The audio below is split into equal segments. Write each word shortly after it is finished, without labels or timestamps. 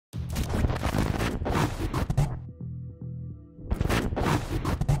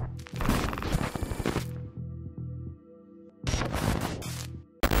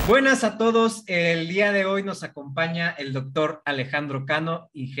Buenas a todos. El día de hoy nos acompaña el doctor Alejandro Cano,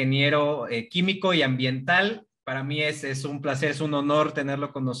 ingeniero químico y ambiental. Para mí es un placer, es un honor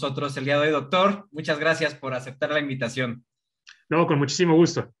tenerlo con nosotros el día de hoy, doctor. Muchas gracias por aceptar la invitación. No, con muchísimo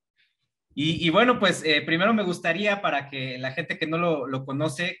gusto. Y bueno, pues primero me gustaría, para que la gente que no lo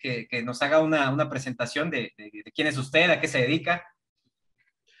conoce, que nos haga una presentación de quién es usted, a qué se dedica.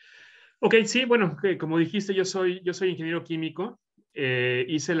 Ok, sí, bueno, como dijiste, yo soy ingeniero químico.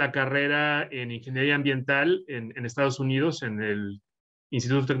 Hice la carrera en ingeniería ambiental en Estados Unidos, en el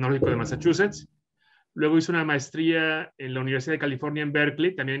Instituto Tecnológico de Massachusetts. Luego hice una maestría en la Universidad de California en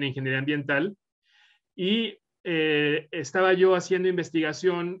Berkeley, también en ingeniería ambiental. Y estaba yo haciendo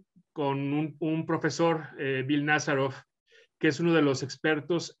investigación con un profesor, Bill Nazaroff, que es uno de los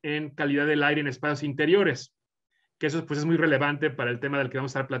expertos en calidad del aire en espacios interiores, que eso pues, es muy relevante para el tema del que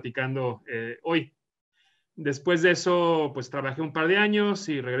vamos a estar platicando hoy. Después de eso, pues trabajé un par de años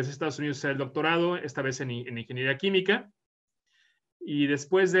y regresé a Estados Unidos a hacer el doctorado, esta vez en ingeniería química. Y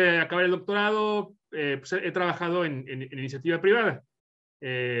después de acabar el doctorado, pues he trabajado en iniciativa privada.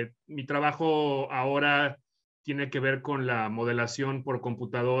 Mi trabajo ahora tiene que ver con la modelación por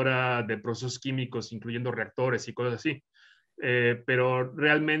computadora de procesos químicos, incluyendo reactores y cosas así. Pero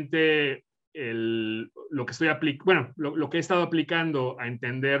realmente lo que lo que he estado aplicando a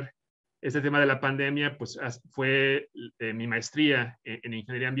entender este tema de la pandemia, pues fue mi maestría en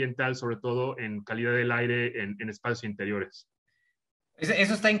ingeniería ambiental, sobre todo en calidad del aire en espacios interiores.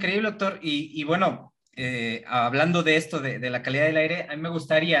 Eso está increíble, doctor. Y bueno, hablando de esto, de la calidad del aire, a mí me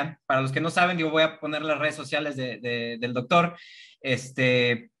gustaría, para los que no saben, yo voy a poner las redes sociales del doctor,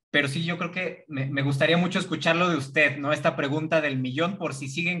 pero sí, yo creo que me gustaría mucho escucharlo de usted, ¿no? Esta pregunta del millón, por si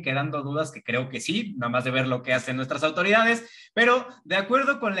siguen quedando dudas, que creo que sí, nada más de ver lo que hacen nuestras autoridades, pero de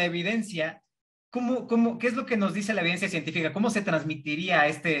acuerdo con la evidencia, ¿qué es lo que nos dice la evidencia científica? ¿Cómo se transmitiría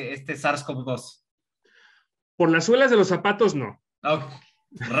este SARS-CoV-2? Por las suelas de los zapatos, no. Oh,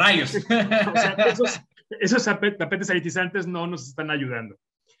 rayos. O sea, esos tapetes sanitizantes no nos están ayudando.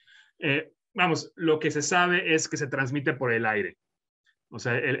 Vamos, lo que se sabe es que se transmite por el aire. O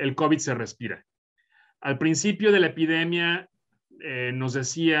sea, el COVID se respira. Al principio de la epidemia nos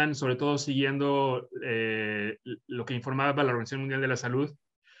decían, sobre todo siguiendo lo que informaba la Organización Mundial de la Salud,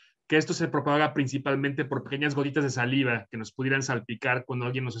 que esto se propaga principalmente por pequeñas gotitas de saliva que nos pudieran salpicar cuando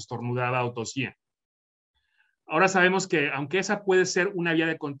alguien nos estornudaba o tosía. Ahora sabemos que, aunque esa puede ser una vía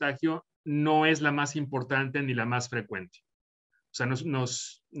de contagio, no es la más importante ni la más frecuente. O sea,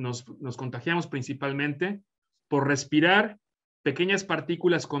 nos contagiamos principalmente por respirar pequeñas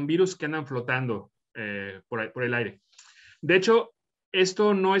partículas con virus que andan flotando por el aire. De hecho,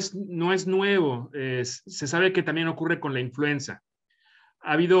 esto no es nuevo. Se sabe que también ocurre con la influenza.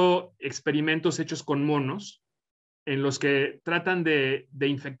 Ha habido experimentos hechos con monos en los que tratan de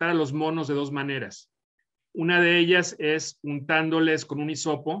infectar a los monos de dos maneras. Una de ellas es untándoles con un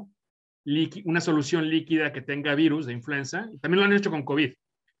hisopo una solución líquida que tenga virus de influenza. También lo han hecho con COVID,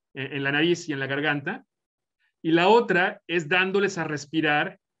 en la nariz y en la garganta. Y la otra es dándoles a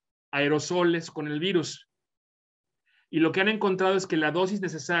respirar aerosoles con el virus. Y lo que han encontrado es que la dosis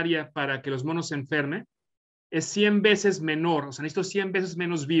necesaria para que los monos se enfermen es 100 veces menor. O sea, necesito 100 veces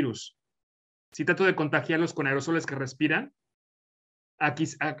menos virus si trato de contagiarlos con aerosoles que respiran, a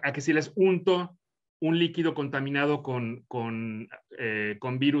que si les unto un líquido contaminado con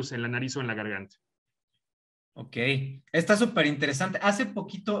virus en la nariz o en la garganta. Ok, está súper interesante. Hace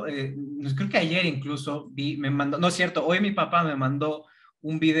poquito, creo que ayer incluso me mandó, no es cierto, hoy mi papá me mandó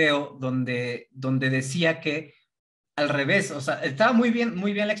un video donde decía que al revés, o sea, estaba muy bien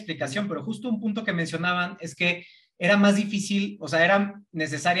la explicación, pero justo un punto que mencionaban es que era más difícil, o sea, era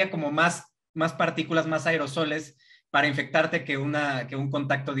necesaria como más partículas, más aerosoles para infectarte que un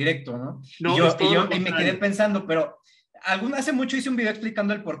contacto directo, ¿no? No, Y me quedé pensando, pero hace mucho hice un video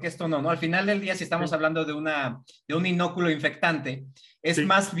explicando el por qué esto no. Al final del día, si estamos hablando de un inóculo infectante, es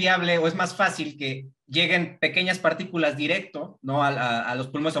más viable o es más fácil que lleguen pequeñas partículas directo, ¿no? A los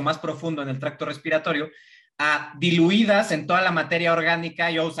pulmones o más profundo en el tracto respiratorio, diluidas en toda la materia orgánica.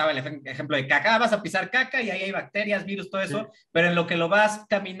 Yo usaba el ejemplo de caca. Vas a pisar caca y ahí hay bacterias, virus, todo eso, pero en lo que lo vas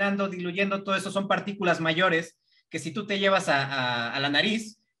caminando, diluyendo, todo eso son partículas mayores que si tú te llevas a la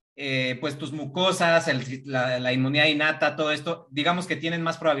nariz, pues tus mucosas, la inmunidad innata, todo esto, digamos que tienen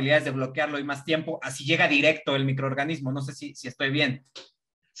más probabilidades de bloquearlo y más tiempo, así llega directo el microorganismo. No sé si estoy bien.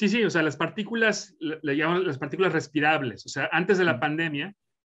 Sí, o sea, las partículas, le llaman las partículas respirables. O sea, antes de la pandemia,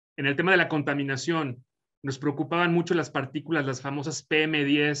 en el tema de la contaminación, nos preocupaban mucho las partículas, las famosas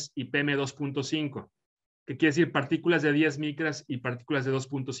PM10 y PM2.5, que quiere decir partículas de 10 micras y partículas de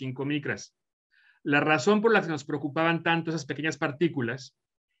 2.5 micras. La razón por la que nos preocupaban tanto esas pequeñas partículas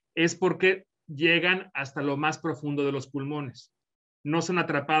es porque llegan hasta lo más profundo de los pulmones. No son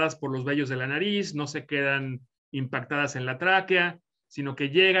atrapadas por los vellos de la nariz, no se quedan impactadas en la tráquea, sino que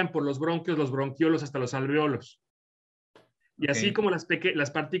llegan por los bronquios, los bronquiolos hasta los alveolos. Y así como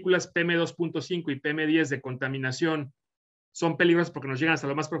las partículas PM2.5 y PM10 de contaminación son peligrosas porque nos llegan hasta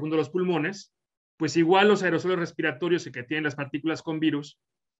lo más profundo de los pulmones, pues igual los aerosoles respiratorios que tienen las partículas con virus,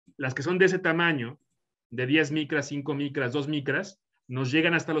 las que son de ese tamaño, de 10 micras, 5 micras, 2 micras, nos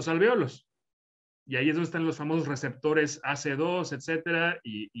llegan hasta los alveolos. Y ahí es donde están los famosos receptores AC2, etcétera,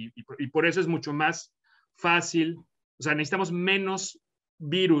 y por eso es mucho más fácil, o sea, necesitamos menos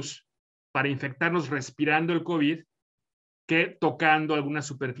virus para infectarnos respirando el COVID que tocando alguna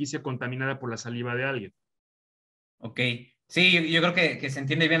superficie contaminada por la saliva de alguien. Ok, sí, yo creo que se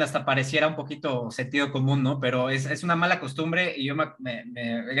entiende bien, hasta pareciera un poquito sentido común, ¿no? Pero es una mala costumbre y yo me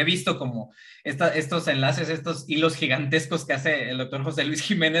he visto como estos enlaces, estos hilos gigantescos que hace el doctor José Luis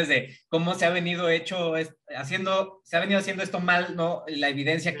Jiménez de cómo se ha venido se ha venido haciendo esto mal, ¿no? La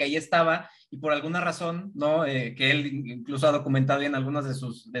evidencia que ahí estaba y por alguna razón, ¿no? Que él incluso ha documentado en algunos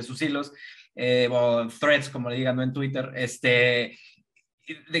de sus hilos, o threads, como le digan, ¿no? En Twitter, se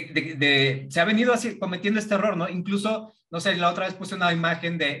ha venido así cometiendo este error, ¿no? Incluso, no sé, la otra vez puse una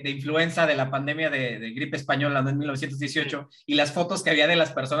imagen de influenza de la pandemia de gripe española, ¿no? En 1918, y las fotos que había de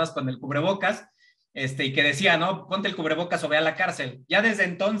las personas con el cubrebocas, y que decía, ¿no? Ponte el cubrebocas o ve a la cárcel. Ya desde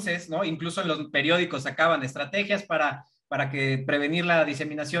entonces, ¿no? Incluso en los periódicos sacaban estrategias para que prevenir la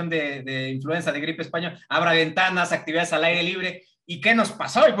diseminación de influenza, de gripe española, abra ventanas, actividades al aire libre. ¿Y qué nos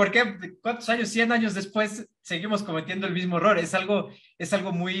pasó? ¿Y por qué? ¿Cuántos años, 100 años después, seguimos cometiendo el mismo error? Es algo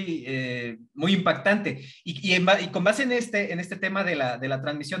muy impactante. Y con base en este tema de la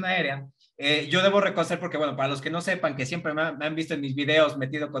transmisión aérea, yo debo reconocer, porque bueno, para los que no sepan, que siempre me han visto en mis videos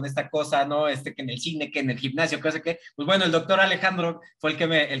metido con esta cosa, ¿no? Que en el cine, que en el gimnasio, que sé qué, pues bueno, el doctor Alejandro fue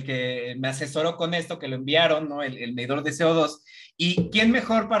el que me asesoró con esto, que lo enviaron, ¿no? El medidor de CO2. ¿Y quién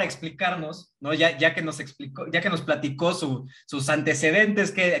mejor para explicarnos, ¿no? Ya que nos explicó, ya que nos platicó sus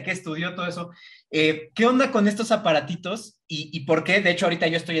antecedentes, que estudió todo eso, ¿qué onda con estos aparatitos y por qué? De hecho, ahorita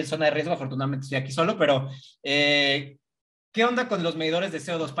yo estoy en zona de riesgo, afortunadamente estoy aquí solo, pero ¿qué onda con los medidores de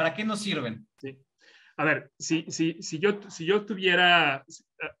CO2? ¿Para qué nos sirven? Sí. A ver, si yo tuviera,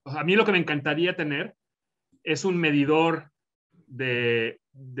 a mí lo que me encantaría tener es un medidor de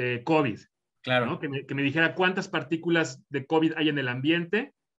COVID. Claro. ¿No? Que me dijera cuántas partículas de COVID hay en el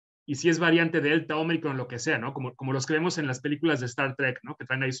ambiente y si es variante Delta, Omicron, lo que sea, ¿no? Como los que vemos en las películas de Star Trek, ¿no? Que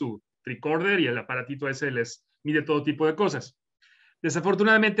traen ahí su tricorder y el aparatito ese les mide todo tipo de cosas.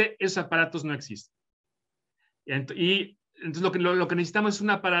 Desafortunadamente, esos aparatos no existen. Y entonces lo que necesitamos es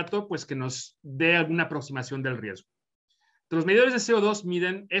un aparato pues, que nos dé alguna aproximación del riesgo. Entonces, los medidores de CO2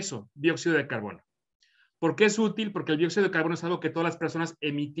 miden eso, dióxido de carbono. ¿Por qué es útil? Porque el dióxido de carbono es algo que todas las personas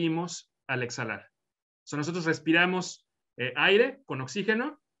emitimos al exhalar. O sea, nosotros respiramos aire con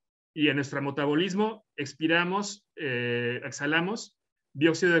oxígeno y en nuestro metabolismo exhalamos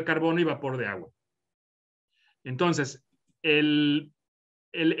dióxido de carbono y vapor de agua. Entonces, el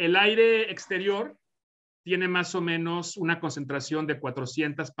aire exterior tiene más o menos una concentración de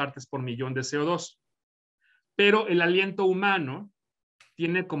 400 partes por millón de CO2, pero el aliento humano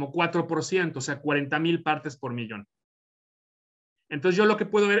tiene como 4%, o sea, 40,000 partes por millón. Entonces yo lo que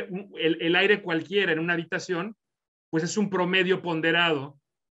puedo ver, el aire cualquiera en una habitación, pues es un promedio ponderado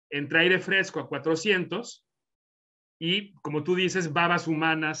entre aire fresco a 400 y, como tú dices, babas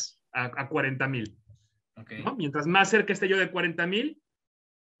humanas a 40,000. Okay. ¿No? Mientras más cerca esté yo de 40,000,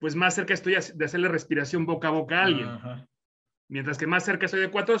 pues más cerca estoy de hacerle respiración boca a boca a alguien. Mientras que más cerca estoy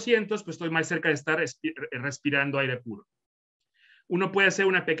de 400, pues estoy más cerca de estar respirando aire puro. Uno puede hacer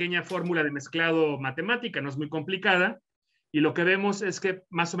una pequeña fórmula de mezclado matemática, no es muy complicada, y lo que vemos es que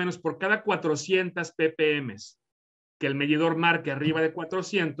más o menos por cada 400 ppm que el medidor marque arriba de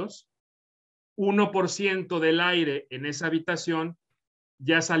 400, 1% del aire en esa habitación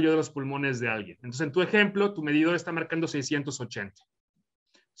ya salió de los pulmones de alguien. Entonces, en tu ejemplo, tu medidor está marcando 680,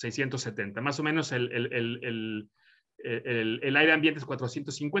 670. Más o menos el aire ambiente es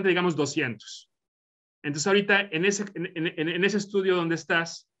 450, digamos 200. Entonces, ahorita en ese estudio donde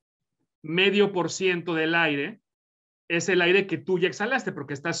estás, 0,5% del aire es el aire que tú ya exhalaste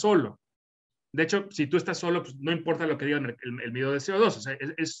porque estás solo. De hecho, si tú estás solo, pues no importa lo que diga el medidor de CO2, o sea,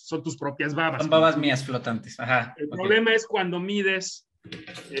 son tus propias babas. Son babas mías flotantes. Ajá. El problema es cuando mides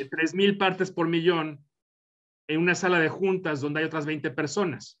 3,000 partes por millón en una sala de juntas donde hay otras 20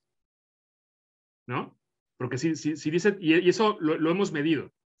 personas, ¿no? Porque si dice, y eso lo hemos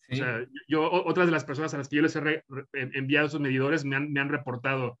medido. Sí. O sea, otras de las personas a las que yo les he enviado esos medidores me han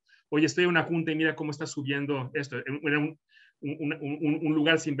reportado, oye, estoy en una junta y mira cómo está subiendo esto. Era un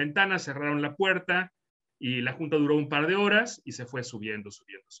lugar sin ventanas, cerraron la puerta y la junta duró un par de horas y se fue subiendo,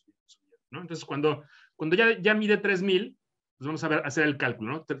 ¿no? Entonces, cuando ya mide 3,000, pues vamos a hacer el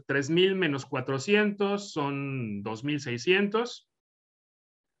cálculo, ¿no? 3,000 menos 400 son 2,600.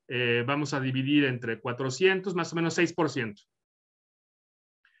 Vamos a dividir entre 400, más o menos 6%.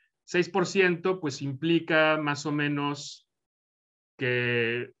 6% pues implica más o menos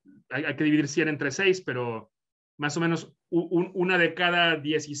que hay que dividir 100 entre 6, pero más o menos una de cada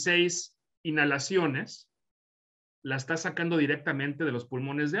 16 inhalaciones la estás sacando directamente de los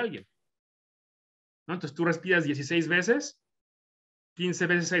pulmones de alguien, ¿no? Entonces tú respiras 16 veces, 15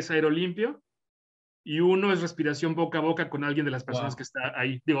 veces es aire limpio y 1 es respiración boca a boca con alguien de las personas que está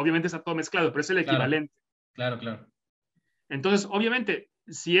ahí. Digo, obviamente está todo mezclado, pero es el equivalente. Claro. Entonces, obviamente,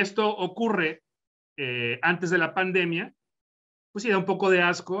 si esto ocurre antes de la pandemia, pues sí, da un poco de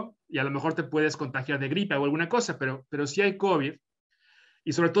asco y a lo mejor te puedes contagiar de gripe o alguna cosa, pero si hay COVID,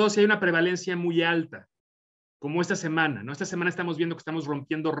 y sobre todo si hay una prevalencia muy alta, como esta semana, ¿no? Esta semana estamos viendo que estamos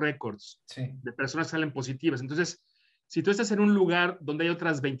rompiendo récords de personas que salen positivas. Entonces, si tú estás en un lugar donde hay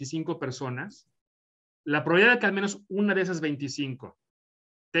otras 25 personas, la probabilidad de que al menos una de esas 25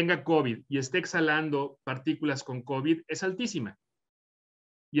 tenga COVID y esté exhalando partículas con COVID es altísima.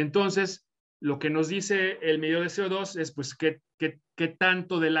 Y entonces, lo que nos dice el medidor de CO2 es, pues, ¿qué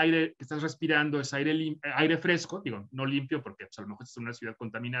tanto del aire que estás respirando es aire fresco? Digo, no limpio, porque pues, a lo mejor es una ciudad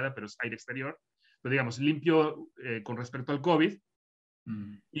contaminada, pero es aire exterior. Pero digamos, limpio con respecto al COVID.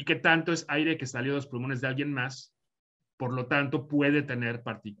 Y qué tanto es aire que salió de los pulmones de alguien más. Por lo tanto, puede tener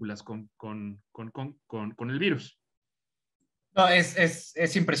partículas con el virus. No,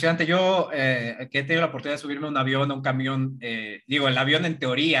 es impresionante. Yo que he tenido la oportunidad de subirme a un avión, a un camión, digo, el avión en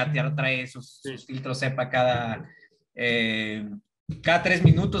teoría trae sus filtros CEPA cada 3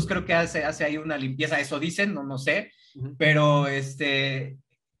 minutos, creo que hace ahí una limpieza, eso dicen, no sé, pero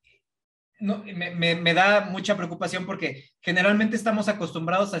no, me da mucha preocupación porque generalmente estamos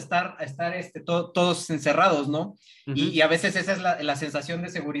acostumbrados a estar todos encerrados, ¿no? Y a veces esa es la sensación de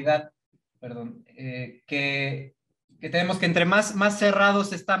seguridad, perdón, que tenemos, que entre más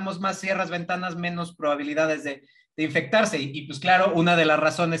cerrados estamos, más cierras ventanas, menos probabilidades de infectarse. Y pues claro, una de las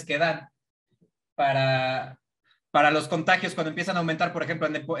razones que dan para los contagios cuando empiezan a aumentar, por ejemplo,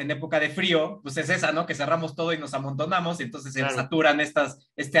 en época de frío, pues es esa, ¿no? Que cerramos todo y nos amontonamos y entonces se saturan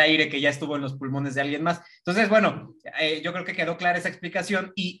este aire que ya estuvo en los pulmones de alguien más. Entonces, bueno, yo creo que quedó clara esa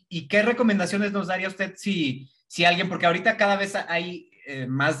explicación. ¿Y qué recomendaciones nos daría usted si alguien, porque ahorita cada vez hay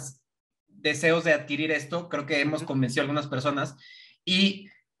más deseos de adquirir esto, creo que hemos convencido a algunas personas, y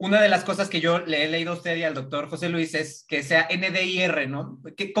una de las cosas que yo le he leído a usted y al doctor José Luis es que sea NDIR, ¿no?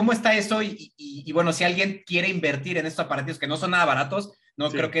 ¿Cómo está eso? Y bueno, si alguien quiere invertir en estos aparatos que no son nada baratos,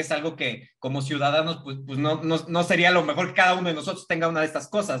 no creo que es algo que como ciudadanos, pues no sería lo mejor que cada uno de nosotros tenga una de estas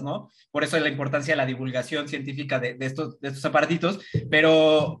cosas, ¿no? Por eso es la importancia de la divulgación científica de estos aparatitos.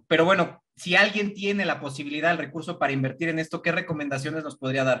 Pero bueno, si alguien tiene la posibilidad, el recurso para invertir en esto, ¿qué recomendaciones nos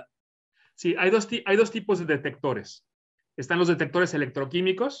podría dar? Sí, hay dos tipos de detectores. Están los detectores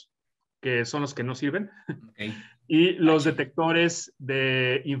electroquímicos, que son los que no sirven, y los detectores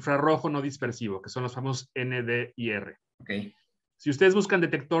de infrarrojo no dispersivo, que son los famosos NDIR. Si ustedes buscan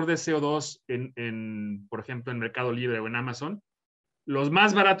detector de CO2 por ejemplo, en Mercado Libre o en Amazon, los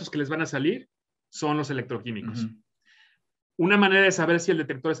más baratos que les van a salir son los electroquímicos. Una manera de saber si el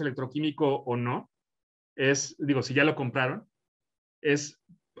detector es electroquímico o no es, digo, si ya lo compraron, es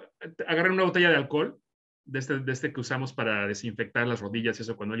agarrar una botella de alcohol, de este que usamos para desinfectar las rodillas y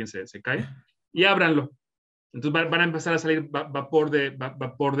eso cuando alguien se cae, y ábranlo. Entonces van a empezar a salir vapor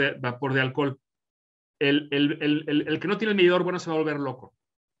de alcohol. El que no tiene el medidor, bueno, se va a volver loco.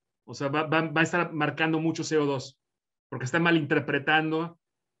 O sea, va a estar marcando mucho CO2, porque está malinterpretando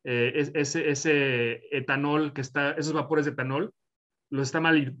ese etanol esos vapores de etanol, los está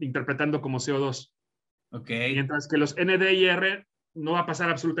malinterpretando como CO2. Mientras que los NDIR no va a pasar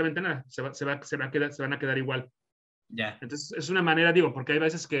absolutamente nada, se van a quedar igual. Entonces es una manera, digo, porque hay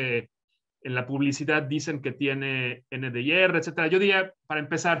veces que en la publicidad dicen que tiene NDIR, etcétera. Yo diría, para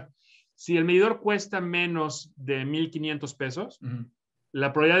empezar, si el medidor cuesta menos de 1,500 pesos,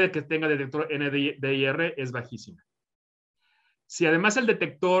 la probabilidad de que tenga detector NDIR es bajísima. Si además el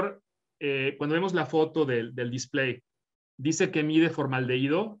detector, cuando vemos la foto del display, dice que mide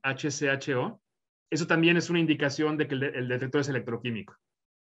formaldehído, HCHO, eso también es una indicación de que el detector es electroquímico.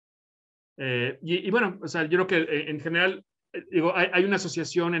 Y bueno, o sea, yo creo que en general, digo, hay una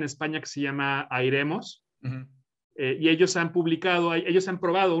asociación en España que se llama Airemos, y ellos han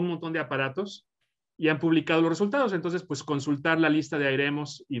probado un montón de aparatos y han publicado los resultados. Entonces, pues consultar la lista de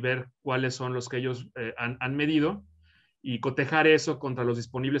Airemos y ver cuáles son los que ellos han medido. y cotejar eso contra los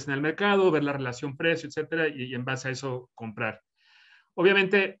disponibles en el mercado, ver la relación precio, etcétera, y en base a eso comprar.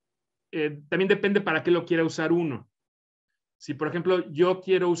 Obviamente, también depende para qué lo quiera usar uno. Si, por ejemplo, yo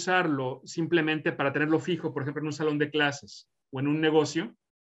quiero usarlo simplemente para tenerlo fijo, por ejemplo, en un salón de clases o en un negocio,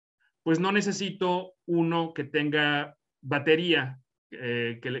 pues no necesito uno que tenga batería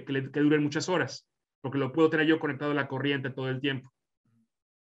que dure muchas horas, porque lo puedo tener yo conectado a la corriente todo el tiempo.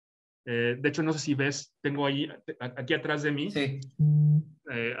 De hecho, no sé si ves, tengo ahí, aquí atrás de mí, Sí.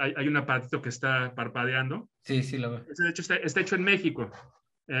 Hay un aparatito que está parpadeando. Sí, sí, lo veo. Ese, de hecho, está hecho en México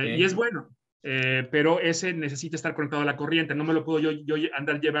y Okay. es bueno, pero ese necesita estar conectado a la corriente. No me lo puedo yo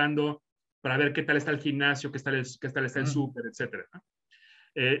andar llevando para ver qué tal está el gimnasio, qué tal está el súper, etcétera, ¿no?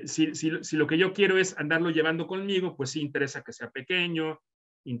 Si lo que yo quiero es andarlo llevando conmigo, pues sí interesa que sea pequeño,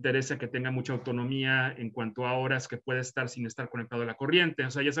 interesa que tenga mucha autonomía en cuanto a horas que puede estar sin estar conectado a la corriente.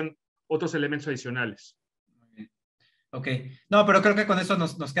 O sea, ya son otros elementos adicionales. Ok, no, pero creo que con eso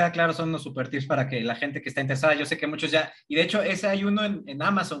nos queda claro, son unos super tips para que la gente que está interesada, yo sé que muchos ya, y de hecho ese hay uno en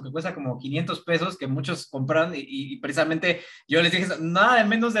Amazon que cuesta como 500 pesos, que muchos compran y precisamente yo les dije, nada de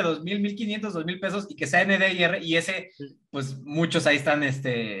menos de 2,000, 1,500, 2,000 pesos y que sea NDIR y ese, pues muchos ahí están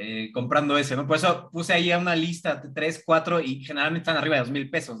comprando ese, ¿no? Por eso puse ahí una lista de 3, 4 y generalmente están arriba de 2,000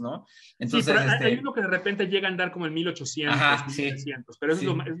 pesos, ¿no? Sí, pero Entonces, hay uno que de repente llega a andar como en 1800, ajá, sí, 1900, pero eso sí.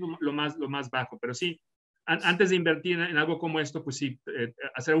 es lo más bajo. Pero sí, antes de invertir en algo como esto, pues sí,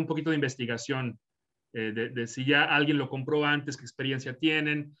 hacer un poquito de investigación de si ya alguien lo compró antes, qué experiencia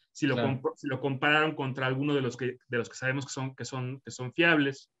tienen, Claro. si lo compararon contra alguno de los que sabemos que son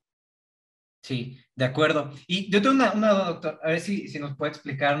fiables. Sí, de acuerdo. Y yo tengo una duda, doctor, a ver si nos puede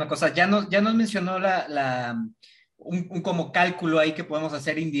explicar una cosa. Ya nos mencionó un como cálculo ahí que podemos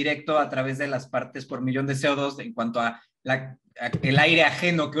hacer indirecto a través de las partes por millón de CO2 en cuanto a, el aire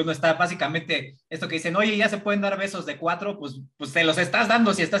ajeno que uno está, básicamente, esto que dicen, oye, ya se pueden dar besos de 4, pues te los estás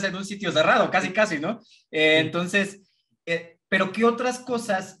dando si estás en un sitio cerrado, casi, casi, ¿no? Sí. Entonces, pero ¿qué otras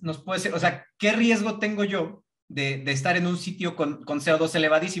cosas nos puede ser? O sea, ¿qué riesgo tengo yo de estar en un sitio con CO2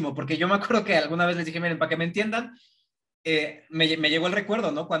 elevadísimo? Porque yo me acuerdo que alguna vez les dije, miren, para que me entiendan, me llegó el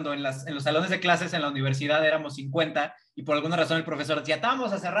recuerdo, ¿no? Cuando en los salones de clases en la universidad éramos 50 y por alguna razón el profesor decía,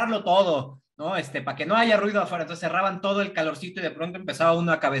 vamos a cerrarlo todo, ¿no? Para que no haya ruido afuera. Entonces cerraban todo el calorcito y de pronto empezaba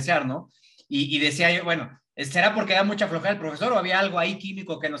uno a cabecear, ¿no? Y decía yo, bueno, ¿será porque da mucha flojera el profesor o había algo ahí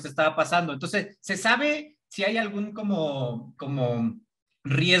químico que nos estaba pasando? Entonces, ¿se sabe si hay algún como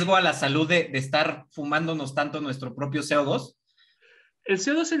riesgo a la salud de estar fumándonos tanto nuestro propio CO2? El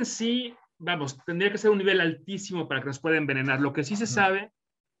CO2 en sí, vamos, tendría que ser un nivel altísimo para que nos pueda envenenar. Lo que sí se sabe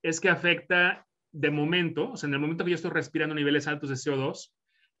es que afecta de momento, o sea, en el momento que yo estoy respirando niveles altos de CO2,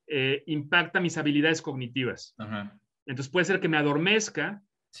 impacta mis habilidades cognitivas. Ajá. Entonces puede ser que me adormezca,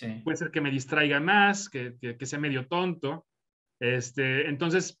 Sí. puede ser que me distraiga más, que sea medio tonto.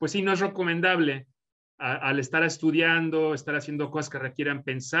 Entonces, pues sí, no es recomendable al estar estudiando, estar haciendo cosas que requieran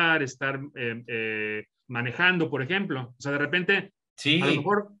pensar, estar manejando, por ejemplo. O sea, de repente, a lo Sí,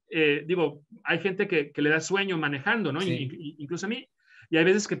 mejor, digo, hay gente que le da sueño manejando, ¿no? sí, Incluso a mí. Y hay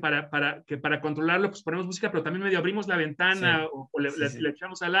veces que para controlarlo, pues ponemos música, pero también medio abrimos la ventana sí, o sí, le sí.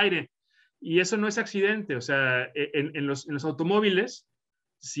 echamos al aire. Y eso no es accidente. O sea, en los automóviles,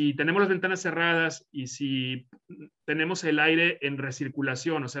 si tenemos las ventanas cerradas y si tenemos el aire en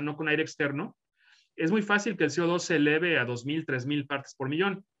recirculación, o sea, no con aire externo, es muy fácil que el CO2 se eleve a 2,000, 3,000 partes por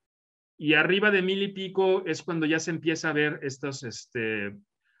millón. Y arriba de 1,000 y pico es cuando ya se empieza a ver estas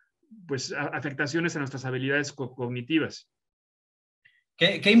pues, afectaciones a nuestras habilidades cognitivas.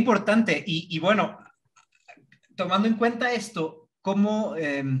 Qué importante. Y bueno, tomando en cuenta esto,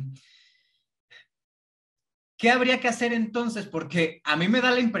 ¿qué habría que hacer entonces? Porque a mí me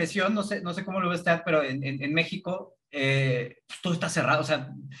da la impresión, no sé cómo lo ve usted, pero en México pues todo está cerrado. O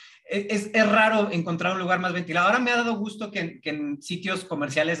sea, es raro encontrar un lugar más ventilado. Ahora me ha dado gusto que en sitios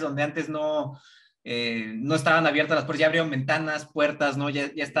comerciales donde antes no estaban abiertas las puertas, ya abrieron ventanas, puertas, ¿no?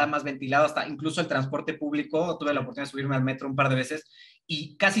 Ya está más ventilado, hasta incluso el transporte público. Tuve la oportunidad de subirme al metro un par de veces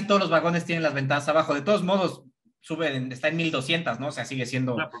y casi todos los vagones tienen las ventanas abajo. De todos modos, está en 1,200, ¿no? O sea, sigue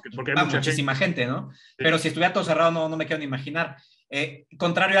siendo, Porque hay va mucha muchísima gente. gente, ¿no? Sí. Pero si estuviera todo cerrado, no me quiero ni imaginar.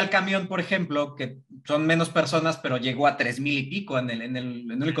 Contrario al camión, por ejemplo, que son menos personas, pero llegó a 3,000 y pico en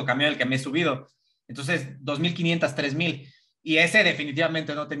el único camión en el que me he subido. Entonces, 2,500, 3,000. Y ese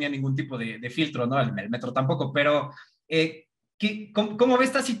definitivamente no tenía ningún tipo de filtro, ¿no? El metro tampoco. Pero, ¿cómo ve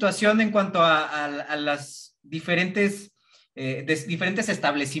esta situación en cuanto a las diferentes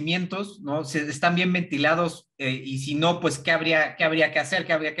establecimientos, ¿no? Si están bien ventilados y si no, pues, ¿qué habría que hacer?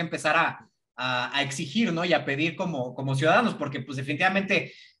 ¿Qué habría que empezar a exigir, ¿no? Y a pedir como ciudadanos, porque pues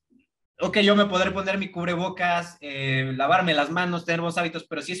definitivamente ok, yo me podré poner mi cubrebocas, lavarme las manos, tener buenos hábitos,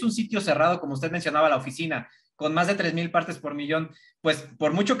 pero si es un sitio cerrado, como usted mencionaba, la oficina, con más de 3,000 partes por millón, pues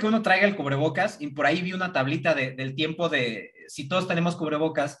por mucho que uno traiga el cubrebocas, y por ahí vi una tablita del tiempo de si todos tenemos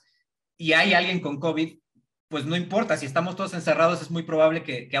cubrebocas y hay alguien con COVID, pues no importa, si estamos todos encerrados es muy probable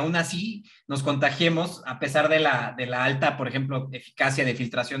que aún así nos contagiemos a pesar de la alta, por ejemplo, eficacia de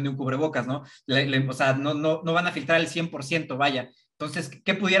filtración de un cubrebocas, ¿no? O sea, no van a filtrar el 100%, vaya. Entonces,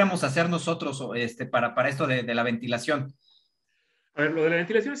 ¿qué pudiéramos hacer nosotros para esto de la ventilación? A ver, lo de la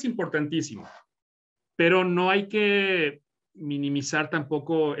ventilación es importantísimo, pero no hay que minimizar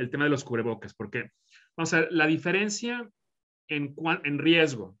tampoco el tema de los cubrebocas, porque, vamos a ver, la diferencia en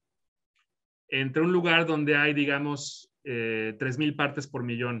riesgo entre un lugar donde hay, digamos, 3,000 partes por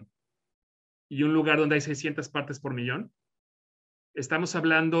millón y un lugar donde hay 600 partes por millón, estamos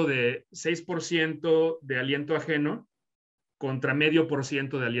hablando de 6% de aliento ajeno contra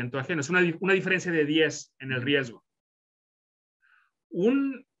 0,5% de aliento ajeno. Es una diferencia de 10 en el riesgo.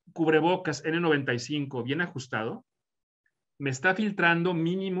 Un cubrebocas N95 bien ajustado me está filtrando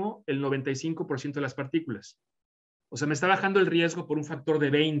mínimo el 95% de las partículas. O sea, me está bajando el riesgo por un factor de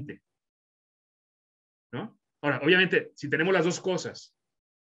 20. ¿No? Ahora, obviamente, si tenemos las dos cosas,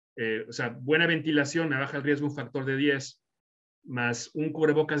 o sea, buena ventilación me baja el riesgo un factor de 10, más un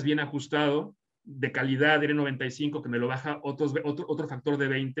cubrebocas bien ajustado, de calidad, N95, que me lo baja otro factor de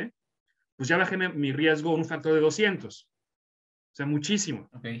 20, pues ya bajé mi riesgo un factor de 200. O sea, muchísimo.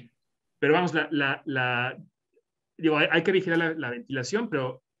 Okay. Pero vamos, digo, hay que vigilar la ventilación,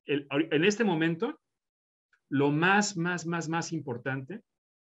 pero en este momento, lo más importante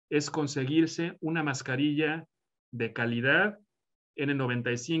es conseguirse una mascarilla de calidad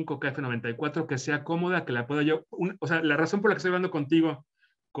N95, KF94, que sea cómoda, que la pueda yo... o sea, la razón por la que estoy hablando contigo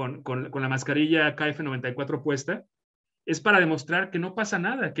con la mascarilla KF94 puesta es para demostrar que no pasa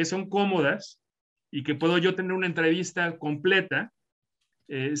nada, que son cómodas y que puedo yo tener una entrevista completa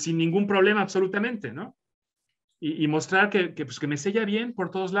sin ningún problema absolutamente, ¿no? Y mostrar pues, que me sella bien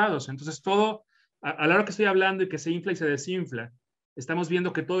por todos lados. Entonces, todo, a la hora que estoy hablando y que se infla y se desinfla, estamos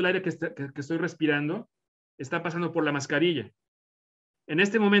viendo que todo el aire que estoy respirando está pasando por la mascarilla. En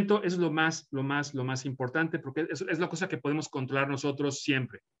este momento eso es lo más importante, porque es la cosa que podemos controlar nosotros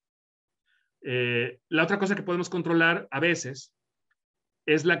siempre. La otra cosa que podemos controlar a veces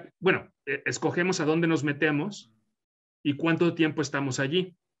es escogemos a dónde nos metemos y cuánto tiempo estamos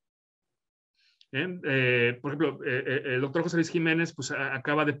allí. Por ejemplo, el doctor José Luis Jiménez pues,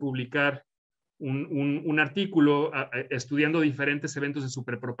 acaba de publicar un artículo estudiando diferentes eventos de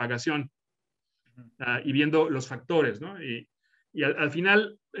superpropagación y viendo los factores, ¿no? Y al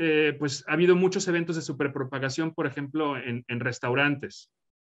final, pues ha habido muchos eventos de superpropagación, por ejemplo, en restaurantes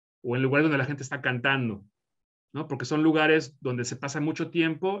o en lugares donde la gente está cantando, ¿no? Porque son lugares donde se pasa mucho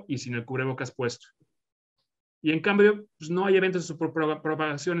tiempo y sin el cubrebocas puesto. Y en cambio, pues no hay eventos de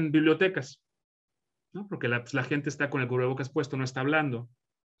superpropagación en bibliotecas, ¿no? Porque la gente está con el cubrebocas puesto, no está hablando.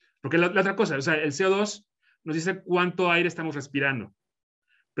 Porque la otra cosa, o sea, el CO2 nos dice cuánto aire estamos respirando,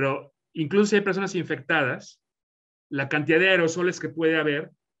 pero incluso si hay personas infectadas, la cantidad de aerosoles que puede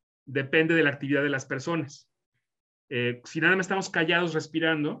haber depende de la actividad de las personas. Si nada más estamos callados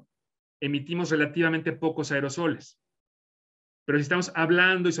respirando, emitimos relativamente pocos aerosoles. Pero si estamos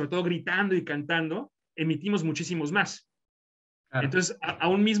hablando y sobre todo gritando y cantando, emitimos muchísimos más. Claro. Entonces, a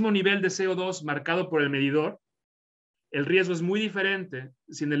un mismo nivel de CO2 marcado por el medidor, el riesgo es muy diferente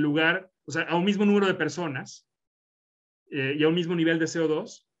si en el lugar, o sea, a un mismo número de personas y a un mismo nivel de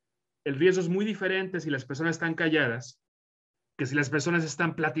CO2, el riesgo es muy diferente si las personas están calladas que si las personas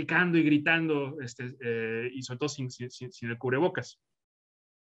están platicando y gritando y sobre todo sin el cubrebocas.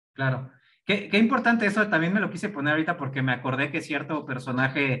 Claro. Qué importante eso, también me lo quise poner ahorita porque me acordé que cierto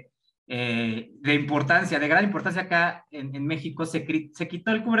personaje de importancia, de gran importancia acá en México, se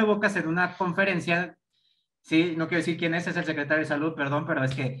quitó el cubrebocas en una conferencia, sí, no quiero decir quién es el secretario de salud, perdón, pero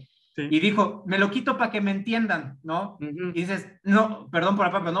es que, sí. Y dijo, me lo quito para que me entiendan, ¿no? Y dices, no, perdón por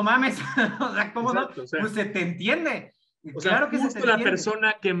la palabra, pero no mames, o sea, ¿cómo exacto, no? O sea, pues se te entiende. O claro sea, que justo la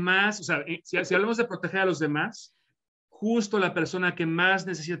persona que más, o sea, si hablamos de proteger a los demás, justo la persona que más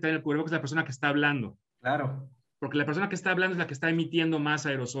necesita tener el cubrebocas es la persona que está hablando. Claro. Porque la persona que está hablando es la que está emitiendo más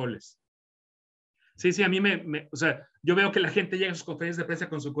aerosoles. Sí, a mí o sea, yo veo que la gente llega a sus conferencias de prensa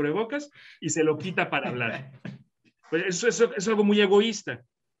con su cubrebocas y se lo quita para hablar. Pues eso es algo muy egoísta,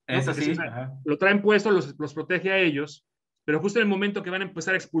 ¿no? Eso porque sí. O sea, lo traen puesto, los protege a ellos, pero justo en el momento que van a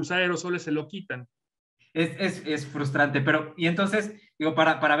empezar a expulsar aerosoles se lo quitan. Es frustrante, pero, y entonces, digo,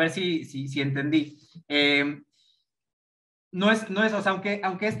 para ver si entendí, no es, o sea,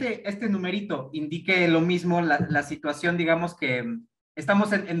 aunque este numerito indique lo mismo, la situación, digamos que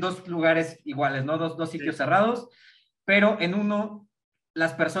estamos en dos lugares iguales, ¿no? Dos sitios Sí. cerrados, pero en uno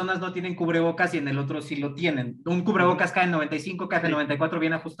las personas no tienen cubrebocas y en el otro sí lo tienen. Un cubrebocas KN95, Sí, KF94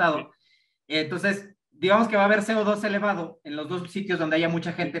 bien sí, ajustado. Entonces, digamos que va a haber CO2 elevado en los dos sitios donde haya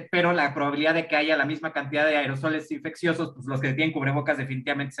mucha sí. gente, pero la probabilidad de que haya la misma cantidad de aerosoles infecciosos, pues los que tienen cubrebocas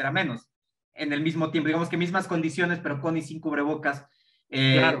definitivamente será menos. En el mismo tiempo, digamos que mismas condiciones, pero con y sin cubrebocas.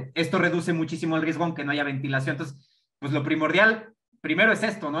 Claro. Esto reduce muchísimo el riesgo aunque no haya ventilación. Entonces, pues lo primordial primero es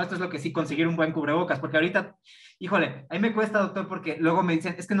esto, ¿no? Esto es lo que sí, conseguir un buen cubrebocas, porque ahorita, híjole, a mí me cuesta, doctor, porque luego me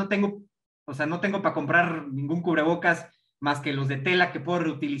dicen, es que no tengo, o sea, no tengo para comprar ningún cubrebocas más que los de tela que puedo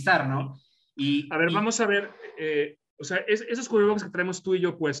reutilizar, ¿no? A ver, vamos a ver, o sea, esos cubrebocas que traemos tú y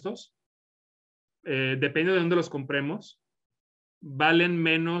yo puestos, dependiendo de dónde los compremos, valen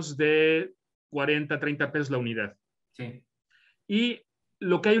menos de 40, 30 pesos la unidad. Sí. Y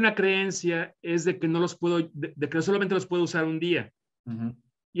lo que hay una creencia es de que no los puedo, de que solamente los puedo usar un día.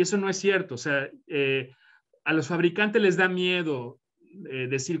 Y eso no es cierto. O sea, a los fabricantes les da miedo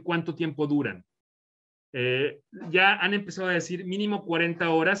decir cuánto tiempo duran. Ya han empezado a decir mínimo 40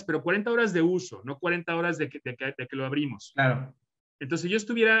 horas, pero 40 horas de uso, no 40 horas de que lo abrimos. Claro. Entonces, si yo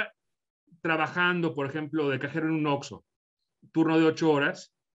estuviera trabajando, por ejemplo, de cajero en un Oxxo, turno de 8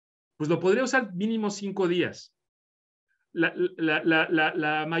 horas, pues lo podría usar mínimo 5 días. La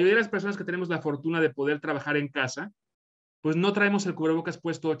mayoría de las personas que tenemos la fortuna de poder trabajar en casa, pues no traemos el cubrebocas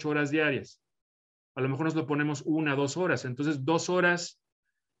puesto 8 horas diarias. A lo mejor nos lo ponemos 1, 2 horas. Entonces, 2 horas,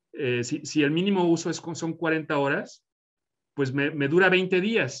 si el mínimo uso son 40 horas, pues me dura 20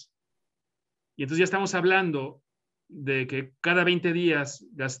 días. Y entonces ya estamos hablando de que cada 20 días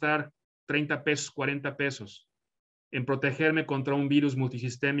gastar 30 pesos, 40 pesos en protegerme contra un virus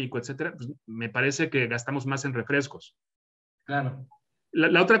multisistémico, etcétera, pues me parece que gastamos más en refrescos. Claro.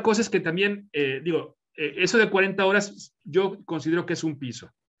 La otra cosa es que también, eso de 40 horas yo considero que es un piso.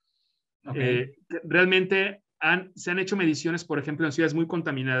 Ok. Realmente se han hecho mediciones, por ejemplo, en ciudades muy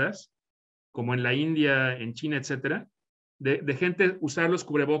contaminadas, como en la India, en China, etcétera, de gente usar los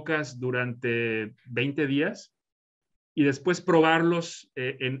cubrebocas durante 20 días y después probarlos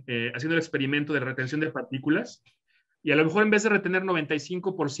haciendo el experimento de retención de partículas. Y a lo mejor en vez de retener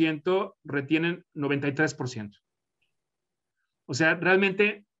 95%, retienen 93%. O sea,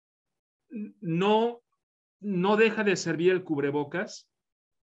 realmente no, no deja de servir el cubrebocas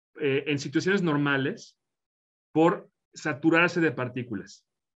en situaciones normales por saturarse de partículas.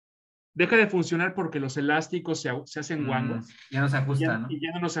 Deja de funcionar porque los elásticos se hacen guangos Ya no se ajusta, ¿no? y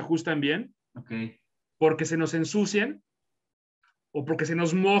ya no nos ajustan bien, Ok. porque se nos ensucian o porque se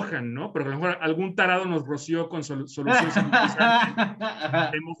nos mojan, ¿no? Porque a lo mejor algún tarado nos roció con solución sanitizante,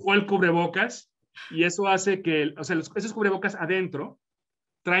 se mojó el cubrebocas y eso hace que, o sea, esos cubrebocas adentro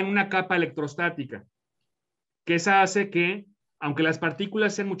traen una capa electrostática, que esa hace que, aunque las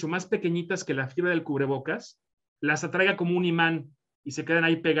partículas sean mucho más pequeñitas que la fibra del cubrebocas, las atraiga como un imán y se quedan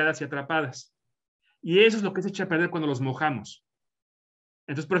ahí pegadas y atrapadas. Y eso es lo que se echa a perder cuando los mojamos.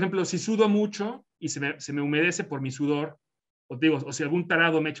 Entonces, por ejemplo, si sudo mucho y se me humedece por mi sudor, o si algún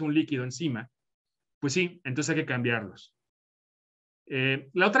tarado me echa un líquido encima, pues sí, entonces hay que cambiarlos.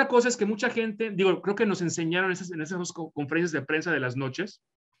 La otra cosa es que mucha gente, creo que nos enseñaron en esas conferencias de prensa de las noches,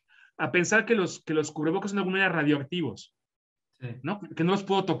 a pensar que los cubrebocas son de alguna manera radioactivos, Sí. ¿no? Que no los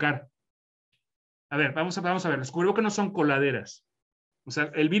puedo tocar. A ver, vamos a ver, los cubrebocas no son coladeras. O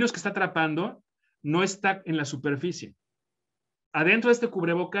sea, el virus que está atrapando no está en la superficie. Adentro de este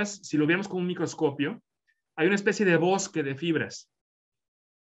cubrebocas, si lo vemos con un microscopio, hay una especie de bosque de fibras.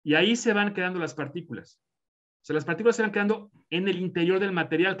 Y ahí se van quedando las partículas. O sea, las partículas se van quedando en el interior del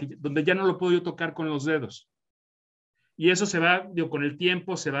material, donde ya no lo puedo yo tocar con los dedos. Y eso se va, con el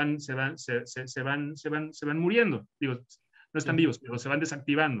tiempo se van muriendo. No están Sí. vivos, pero se van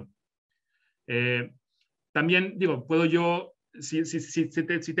desactivando. También, puedo yo,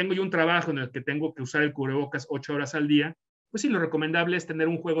 si tengo yo un trabajo en el que tengo que usar el cubrebocas 8 horas al día, pues sí, lo recomendable es tener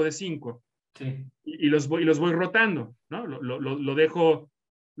un juego de 5 Sí. y los voy rotando, ¿no? Lo dejo,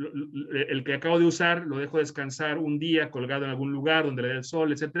 el que acabo de usar, lo dejo descansar un día colgado en algún lugar donde le dé el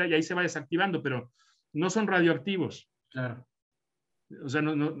sol, etcétera, y ahí se va desactivando, pero no son radioactivos. Claro. O sea,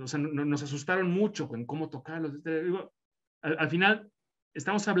 nos asustaron mucho con cómo tocarlos. Al final,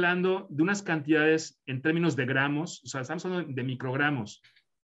 estamos hablando de unas cantidades en términos de gramos, o sea, estamos hablando de microgramos,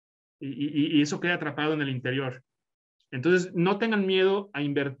 y eso queda atrapado en el interior. Entonces, no tengan miedo a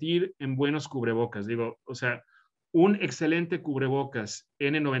invertir en buenos cubrebocas. O sea, un excelente cubrebocas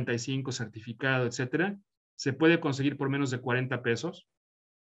N95 certificado, etcétera, se puede conseguir por menos de 40 pesos.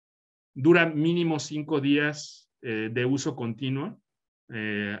 Dura mínimo 5 días de uso continuo,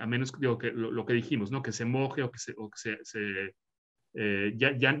 a menos que lo que dijimos, ¿no? Que se moje o que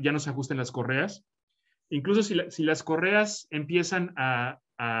ya no se ajusten las correas. Incluso si las correas empiezan a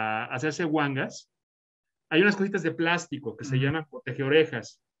hacerse guangas, hay unas cositas de plástico que se llaman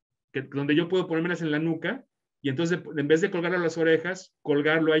protegeorejas, donde yo puedo ponérmelas en la nuca y entonces en vez de colgarlo a las orejas,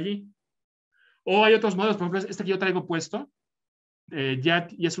 colgarlo allí. O hay otros modelos, por ejemplo, este que yo traigo puesto, ya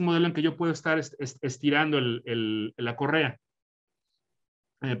es un modelo en que yo puedo estar estirando la correa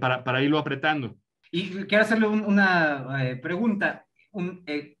para irlo apretando. Y quiero hacerle una pregunta.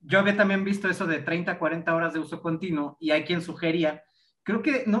 Yo había también visto eso de 30 a 40 horas de uso continuo y hay quien sugería, creo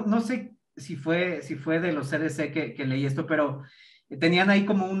que no sé si fue de los CDC que leí esto, pero tenían ahí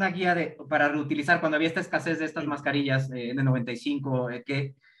como una guía para reutilizar cuando había esta escasez de estas mascarillas N95,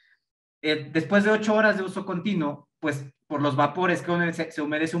 que después de 8 horas de uso continuo, pues por los vapores que uno se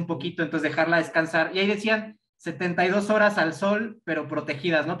humedece un poquito, entonces dejarla descansar. Y ahí decían 72 horas al sol, pero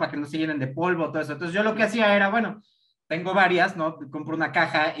protegidas, ¿no? Para que no se llenen de polvo, todo eso. Entonces yo lo que hacía era, bueno, tengo varias, ¿no? Compro una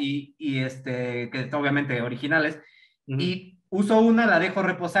caja que obviamente originales, y uso una, la dejo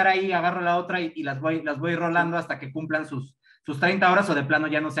reposar ahí, agarro la otra y las voy rolando hasta que cumplan sus 30 horas o de plano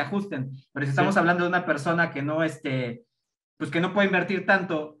ya no se ajusten. Pero si estamos hablando de una persona que no, pues que no puede invertir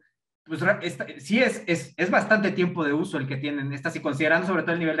tanto, pues sí es bastante tiempo de uso el que tienen estas, y considerando sobre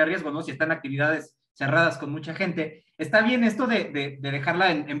todo el nivel de riesgo, ¿no? Si están en actividades cerradas con mucha gente, está bien esto de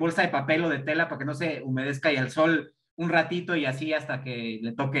dejarla en bolsa de papel o de tela para que no se humedezca y al sol un ratito y así hasta que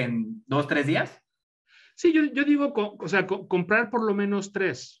le toquen 2, 3 días. Sí, yo digo, o sea, comprar por lo menos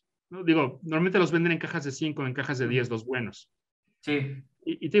 3, ¿no? Digo, normalmente los venden en cajas de 5, en cajas de 10, los buenos. Sí.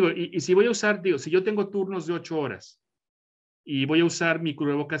 Y digo, y si voy a usar, digo, si yo tengo turnos de 8 horas y voy a usar mi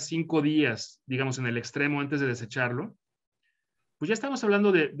cubrebocas 5 días, digamos, en el extremo antes de desecharlo, pues ya estamos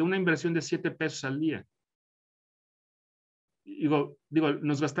hablando de una inversión de 7 pesos al día. Digo,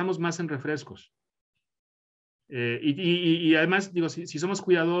 nos gastamos más en refrescos. Y además, digo, si somos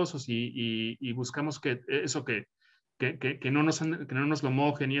cuidadosos y buscamos que no nos lo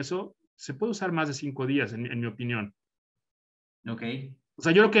mojen y eso, se puede usar más de 5 días, en mi opinión. Ok. O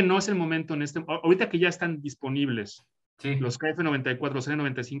sea, yo creo que no es el momento ahorita que ya están disponibles los KF94, los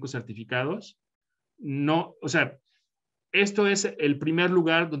N95 certificados, no, o sea, esto es el primer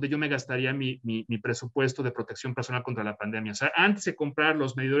lugar donde yo me gastaría mi presupuesto de protección personal contra la pandemia. O sea, antes de comprar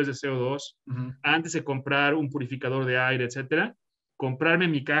los medidores de CO2, antes de comprar un purificador de aire, etcétera, comprarme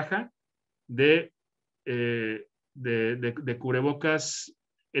mi caja de cubrebocas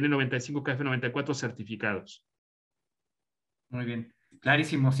N95, KF94 certificados. Muy bien,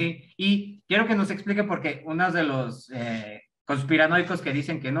 clarísimo, sí. Y quiero que nos explique porque uno de los conspiranoicos que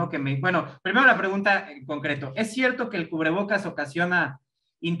dicen que no, bueno, primero la pregunta en concreto, ¿es cierto que el cubrebocas ocasiona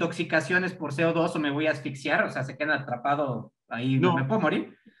intoxicaciones por CO2 o me voy a asfixiar? O sea, se queda atrapado ahí, ¿me puedo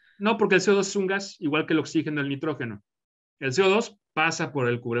morir? No, porque el CO2 es un gas igual que el oxígeno, el nitrógeno. El CO2 pasa por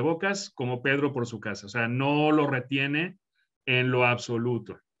el cubrebocas como Pedro por su casa, o sea, no lo retiene en lo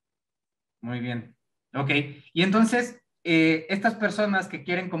absoluto. Muy bien, ok. Y entonces, estas personas que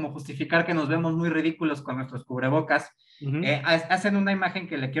quieren como justificar que nos vemos muy ridículos con nuestros cubrebocas, hacen una imagen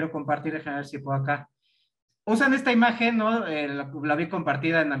que le quiero compartir, déjame ver si puedo acá. Usan esta imagen, ¿no? La vi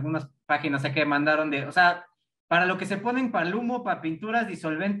compartida en algunas páginas que mandaron o sea, para lo que se ponen para el humo, para pinturas,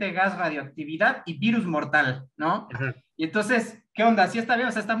 disolvente, gas, radioactividad y virus mortal, ¿no? Ajá. Y entonces, ¿qué onda? ¿Sí está bien?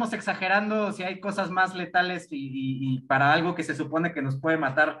 O sea, estamos exagerando si hay cosas más letales y para algo que se supone que nos puede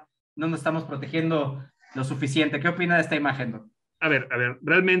matar, no nos estamos protegiendo lo suficiente. ¿Qué opina de esta imagen, Doc? A ver,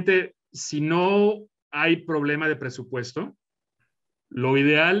 realmente, si no hay problema de presupuesto, lo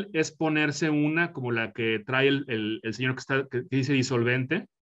ideal es ponerse una como la que trae el señor que dice disolvente.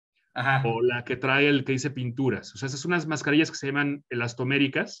 Ajá. O la que trae el que dice pinturas. O sea, esas son unas mascarillas que se llaman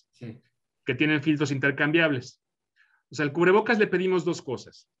elastoméricas, que tienen filtros intercambiables. O sea, al cubrebocas le pedimos 2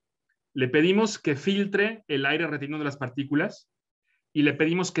 cosas. Le pedimos que filtre el aire retenido de las partículas y le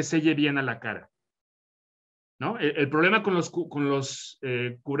pedimos que selle bien a la cara. ¿No? El problema con los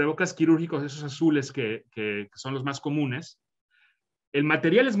cubrebocas quirúrgicos, esos azules que son los más comunes, el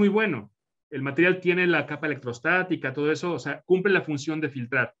material es muy bueno. El material tiene la capa electrostática, todo eso, o sea, cumple la función de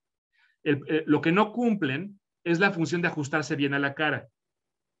filtrar. Lo que no cumplen es la función de ajustarse bien a la cara.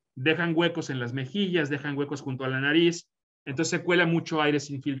 Dejan huecos en las mejillas, dejan huecos junto a la nariz, entonces se cuela mucho aire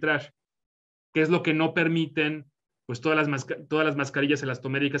sin filtrar, que es lo que no permiten pues todas las mascarillas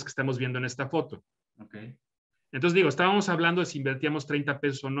elastoméricas que estamos viendo en esta foto. Okay. Entonces digo, estábamos hablando de si invertíamos 30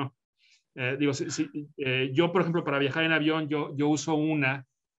 pesos o no. Yo, por ejemplo, para viajar en avión, yo uso una,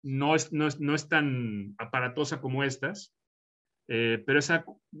 no es tan aparatosa como estas, pero esa,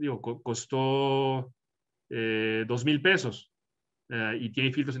 costó 2,000 pesos y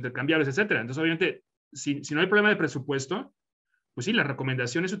tiene filtros intercambiables, etcétera. Entonces, obviamente, si no hay problema de presupuesto, Pues sí, la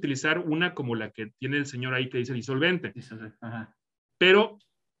recomendación es utilizar una como la que tiene el señor ahí que dice disolvente. Ajá. Pero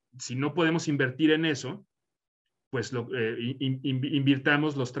si no podemos invertir en eso, pues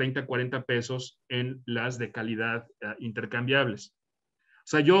invirtamos los 30, 40 pesos en las de calidad intercambiables. O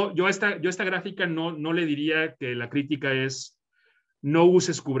sea, yo a esta gráfica no le diría que la crítica es no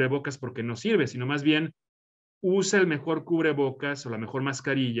uses cubrebocas porque no sirve, sino más bien usa el mejor cubrebocas o la mejor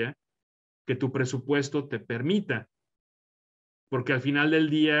mascarilla que tu presupuesto te permita. Porque al final del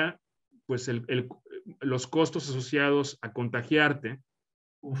día, pues los costos asociados a contagiarte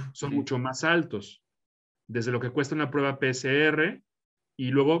son mucho más altos. Desde lo que cuesta una prueba PCR y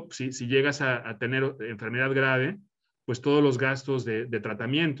luego si llegas a tener enfermedad grave, pues todos los gastos de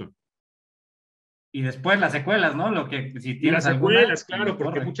tratamiento. Y después las secuelas, ¿no? Lo que si Y las tienes alguna, secuelas, claro,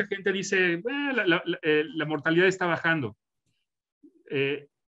 porque mucha gente dice, la mortalidad está bajando.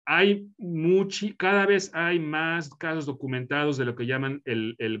 Cada vez hay más casos documentados de lo que llaman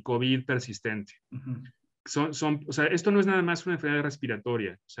el COVID persistente. O sea, esto no es nada más una enfermedad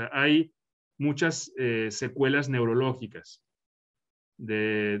respiratoria. O sea, hay muchas secuelas neurológicas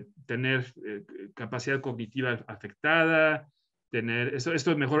de tener capacidad cognitiva afectada, esto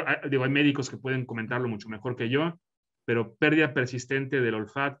es mejor, digo, hay médicos que pueden comentarlo mucho mejor que yo, pero pérdida persistente del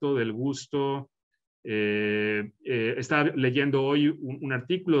olfato, del gusto. Estaba leyendo hoy un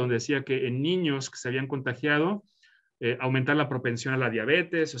artículo donde decía que en niños que se habían contagiado, aumentar la propensión a la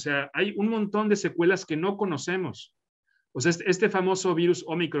diabetes. O sea, hay un montón de secuelas que no conocemos. O sea, este famoso virus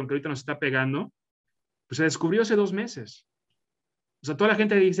Omicron que ahorita nos está pegando, pues se descubrió hace 2 meses. O sea, toda la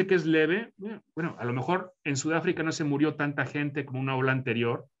gente dice que es leve. Bueno, a lo mejor en Sudáfrica no se murió tanta gente como una ola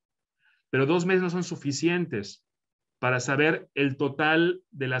anterior, pero 2 meses no son suficientes para saber el total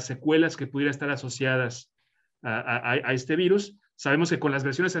de las secuelas que pudiera estar asociadas a este virus. Sabemos que con las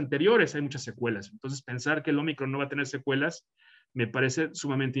versiones anteriores hay muchas secuelas. Entonces, pensar que el Omicron no va a tener secuelas me parece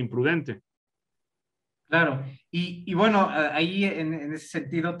sumamente imprudente. Claro. Y bueno, ahí en ese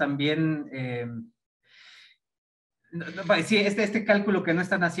sentido también... sí, este cálculo que no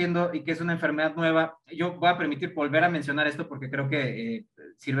están haciendo y que es una enfermedad nueva, yo voy a permitir volver a mencionar esto porque creo que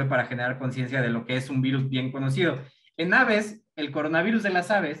sirve para generar conciencia de lo que es un virus bien conocido. En aves, el coronavirus de las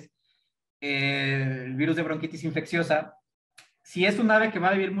aves, el virus de bronquitis infecciosa, si es un ave que va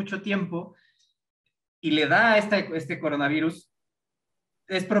a vivir mucho tiempo y le da este coronavirus,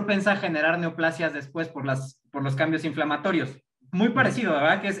 es propensa a generar neoplasias después por los cambios inflamatorios. Muy parecido,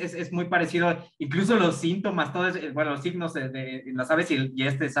 ¿verdad? Que es muy parecido, incluso los síntomas, todos, bueno, los signos de las aves y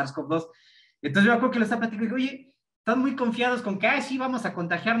este SARS-CoV-2. Entonces yo creo que lo está platicando y digo, oye, están muy confiados con que, sí, vamos a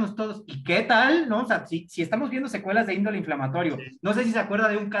contagiarnos todos. ¿Y qué tal? ¿No? O sea, si estamos viendo secuelas de índole inflamatorio. Sí. No sé si se acuerda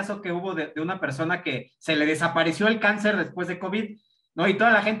de un caso que hubo de una persona que se le desapareció el cáncer después de COVID, ¿no? Y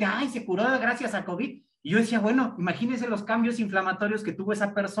toda la gente, ay, se curó gracias a COVID. Y yo decía, bueno, imagínense los cambios inflamatorios que tuvo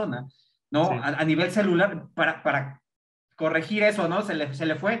esa persona, ¿no? Sí. A nivel celular, para corregir eso, ¿no? Se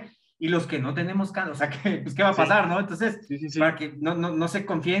le fue. Y los que no tenemos cáncer, o sea, pues, ¿qué va a pasar, no? Entonces, para que no se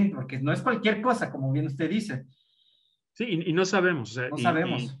confíen, porque no es cualquier cosa, como bien usted dice. Sí, y no sabemos. O sea, No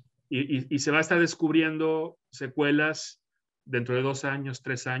sabemos. y se va a estar descubriendo secuelas dentro de 2 años,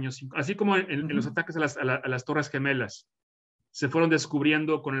 3 años, 5, así como en los ataques a las Torres Gemelas. Se fueron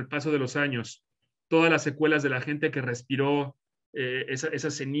descubriendo con el paso de los años todas las secuelas de la gente que respiró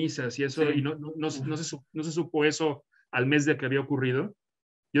esas cenizas y eso, sí. Y no se supo eso al mes de que había ocurrido.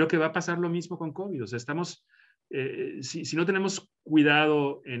 Yo creo que va a pasar lo mismo con COVID. O sea, estamos, si no tenemos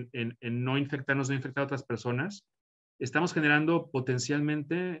cuidado en no infectarnos, no infectar a otras personas, estamos generando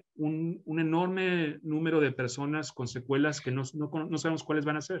potencialmente un enorme número de personas con secuelas que no sabemos cuáles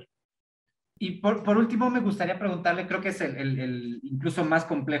van a ser. Y por último, me gustaría preguntarle, creo que es el incluso más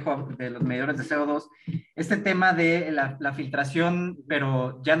complejo de los medidores de CO2, este tema de la filtración,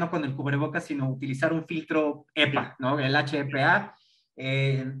 pero ya no con el cubrebocas, sino utilizar un filtro EPA, ¿no? El HEPA,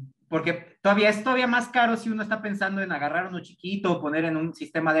 porque es todavía más caro si uno está pensando en agarrar uno chiquito o poner en un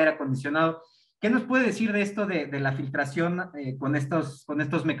sistema de aire acondicionado. ¿Qué nos puede decir de esto de la filtración con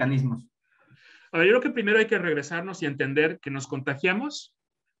estos mecanismos? A ver, yo creo que primero hay que regresarnos y entender que nos contagiamos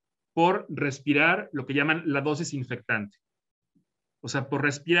por respirar lo que llaman la dosis infectante. O sea, por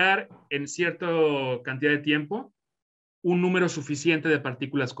respirar en cierta cantidad de tiempo un número suficiente de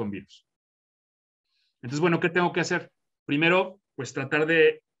partículas con virus. Entonces, bueno, ¿qué tengo que hacer? Primero, pues tratar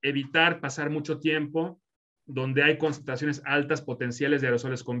de evitar pasar mucho tiempo donde hay concentraciones altas potenciales de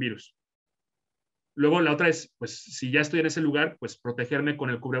aerosoles con virus. Luego, la otra es, pues, si ya estoy en ese lugar, pues protegerme con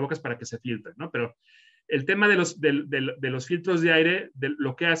el cubrebocas para que se filtre, ¿no? Pero el tema de los filtros de aire,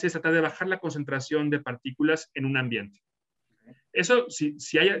 lo que hace es tratar de bajar la concentración de partículas en un ambiente. Eso,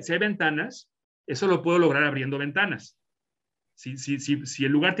 si hay ventanas, eso lo puedo lograr abriendo ventanas. Si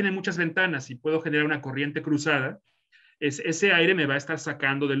el lugar tiene muchas ventanas y puedo generar una corriente cruzada, ese aire me va a estar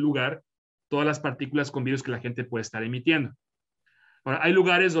sacando del lugar todas las partículas con virus que la gente puede estar emitiendo. Ahora, hay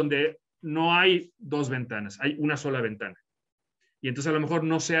lugares donde no hay dos ventanas, hay una sola ventana. Y entonces a lo mejor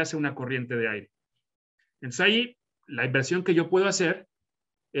no se hace una corriente de aire. Entonces ahí la inversión que yo puedo hacer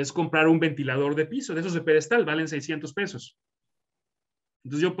es comprar un ventilador de piso, de esos de pedestal, valen 600 pesos.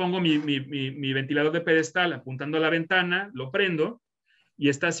 Entonces yo pongo mi ventilador de pedestal apuntando a la ventana, lo prendo y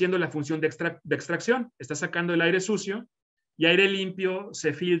está haciendo la función de extracción. Está sacando el aire sucio y aire limpio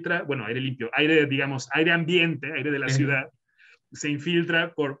se filtra, bueno, aire limpio, aire, digamos, aire ambiente, aire de la ciudad, se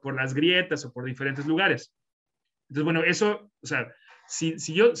infiltra por las grietas o por diferentes lugares. Entonces, bueno, eso, o sea,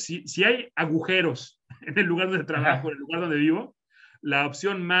 si hay agujeros en el lugar donde trabajo, en el lugar donde vivo, la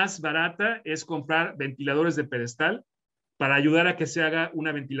opción más barata es comprar ventiladores de pedestal para ayudar a que se haga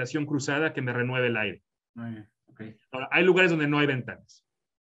una ventilación cruzada que me renueve el aire. Okay. Ahora, hay lugares donde no hay ventanas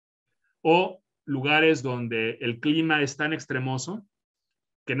o lugares donde el clima es tan extremoso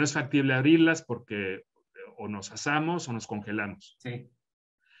que no es factible abrirlas porque o nos asamos o nos congelamos. Sí.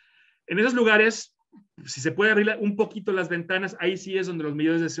 En esos lugares, si se puede abrir un poquito las ventanas, ahí sí es donde los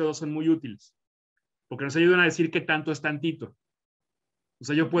medidores de CO2 son muy útiles, porque nos ayudan a decir qué tanto es tantito. O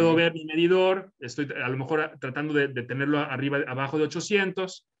sea, yo puedo ver mi medidor, estoy a lo mejor tratando de tenerlo arriba, abajo de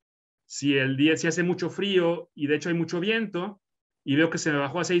 800. Si el día si hace mucho frío y de hecho hay mucho viento y veo que se me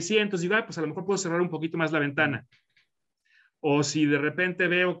bajó a 600, digo, pues a lo mejor puedo cerrar un poquito más la ventana. O si de repente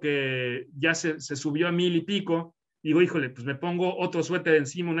veo que ya se subió a 1000 y pico, digo, híjole, pues me pongo otro suéter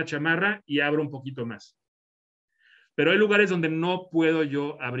encima, una chamarra y abro un poquito más. Pero hay lugares donde no puedo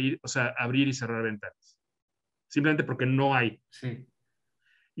yo abrir, o sea, abrir y cerrar ventanas. Simplemente porque no hay. Sí.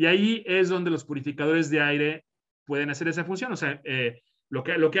 Y ahí es donde los purificadores de aire pueden hacer esa función. O sea, lo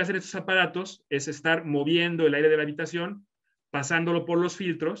que hacen estos aparatos es estar moviendo el aire de la habitación, pasándolo por los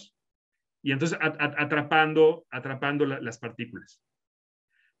filtros y entonces atrapando las partículas.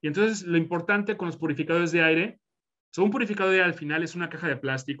 Y entonces lo importante con los purificadores de aire, un purificador de aire al final es una caja de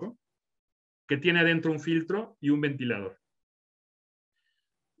plástico que tiene adentro un filtro y un ventilador.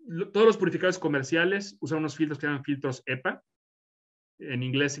 Todos los purificadores comerciales usan unos filtros que se llaman filtros EPA. En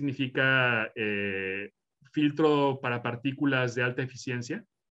inglés significa filtro para partículas de alta eficiencia.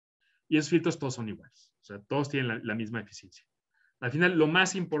 Y esos filtros todos son iguales. O sea, todos tienen la misma eficiencia. Al final, lo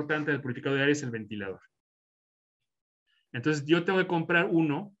más importante del purificador de aire es el ventilador. Entonces, yo tengo que comprar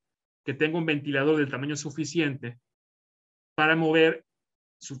uno que tenga un ventilador del tamaño suficiente para mover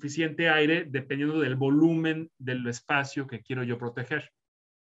suficiente aire dependiendo del volumen del espacio que quiero yo proteger.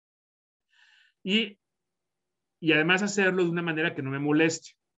 Y además hacerlo de una manera que no me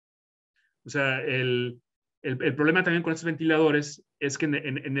moleste. O sea, el problema también con estos ventiladores es que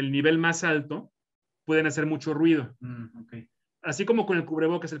en el nivel más alto pueden hacer mucho ruido. Okay. Así como con el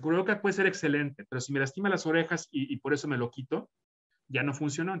cubrebocas puede ser excelente, pero si me lastima las orejas y por eso me lo quito, ya no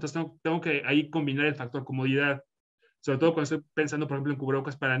funcionó. Entonces tengo que ahí combinar el factor comodidad, sobre todo cuando estoy pensando, por ejemplo, en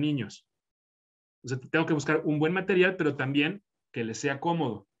cubrebocas para niños. O sea, tengo que buscar un buen material, pero también que les sea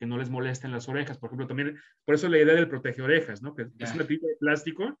cómodo, que no les molesten las orejas. Por ejemplo, también, por eso la idea del protege orejas, ¿no? Que es una tirita de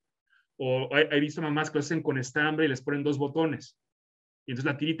plástico, o he visto mamás que lo hacen con estambre y les ponen 2 botones. Y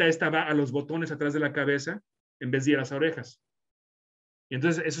entonces la tirita esta va a los botones atrás de la cabeza en vez de ir a las orejas. Y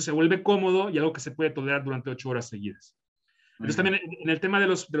entonces eso se vuelve cómodo y algo que se puede tolerar durante 8 horas seguidas. Entonces también en el tema de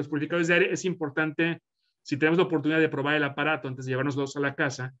los purificadores de aire es importante, si tenemos la oportunidad de probar el aparato antes de llevárnoslos a la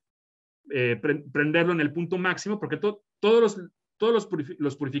casa, prenderlo en el punto máximo, porque todos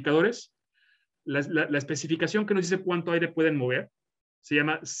los purificadores, la especificación que nos dice cuánto aire pueden mover, se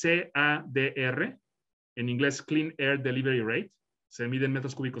llama CADR, en inglés Clean Air Delivery Rate, se mide en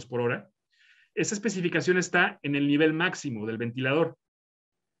metros cúbicos por hora. Esa especificación está en el nivel máximo del ventilador.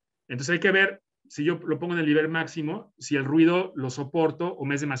 Entonces hay que ver, si yo lo pongo en el nivel máximo, si el ruido lo soporto o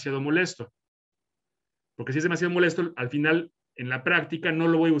me es demasiado molesto. Porque si es demasiado molesto, al final, en la práctica, no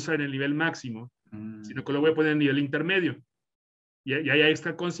lo voy a usar en el nivel máximo, sino que lo voy a poner en el nivel intermedio. Y ahí hay que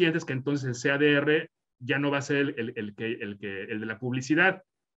estar conscientes que entonces el CADR ya no va a ser el de la publicidad,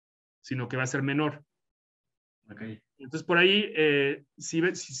 sino que va a ser menor. Okay. Entonces, por ahí, si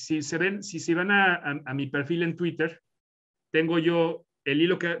van a mi perfil en Twitter, tengo yo el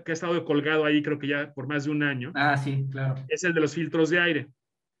hilo que ha estado colgado ahí, creo que ya por más de un año. Ah, sí, claro. Es el de los filtros de aire.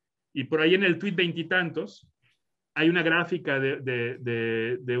 Y por ahí en el tweet 20 y tantos, hay una gráfica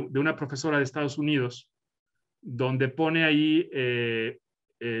de una profesora de Estados Unidos, donde pone ahí el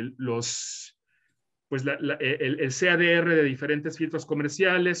CADR de diferentes filtros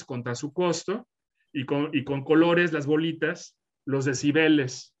comerciales contra su costo y con colores, las bolitas, los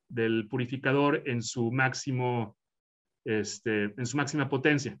decibeles del purificador en su máximo en su máxima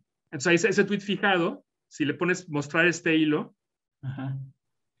potencia. Entonces ahí ese tweet fijado, si le pones mostrar este hilo, Ajá.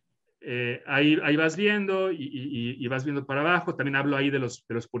 Ahí vas viendo y vas viendo para abajo. También hablo ahí de los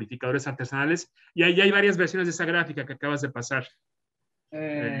purificadores artesanales, y ahí hay varias versiones de esa gráfica que acabas de pasar. Por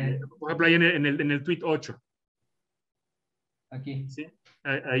ejemplo, ahí en el tweet 8. Aquí. ¿Sí?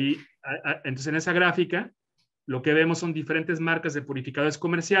 Entonces, en esa gráfica, lo que vemos son diferentes marcas de purificadores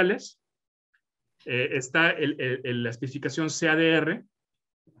comerciales. Está la especificación CADR.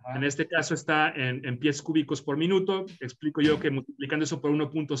 Ajá. En este caso está en pies cúbicos por minuto. Explico yo que multiplicando eso por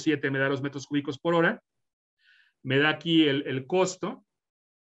 1.7 me da los metros cúbicos por hora. Me da aquí el costo.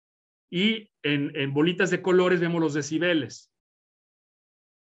 Y en bolitas de colores vemos los decibeles.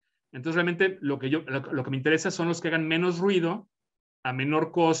 Entonces, realmente lo que me interesa son los que hagan menos ruido, a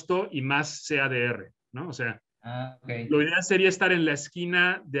menor costo y más CADR, ¿no? O sea, okay. Lo ideal sería estar en la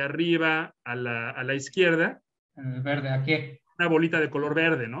esquina de arriba a la izquierda. En el verde, aquí. Una bolita de color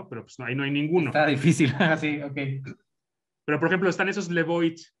verde, ¿no? Pero pues ahí no hay ninguno. Está difícil, sí, ok. Pero, por ejemplo, están esos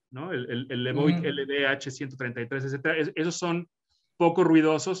Levoit, ¿no? El Levoit LDH 133, etc. Esos son poco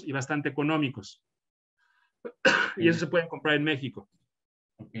ruidosos y bastante económicos. Y esos se pueden comprar en México.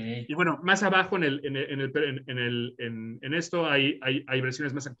 Okay. Y bueno, más abajo en esto hay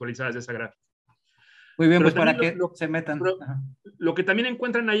versiones más actualizadas de esa gráfica. Muy bien, pues para que se metan. Lo que también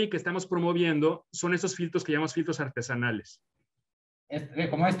encuentran ahí que estamos promoviendo son esos filtros que llamamos filtros artesanales.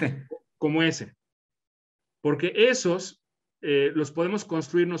 Como este. Como ese. Porque esos los podemos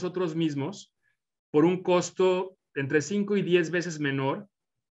construir nosotros mismos por un costo entre 5 y 10 veces menor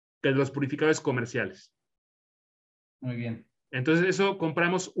que los purificadores comerciales. Muy bien. Entonces, eso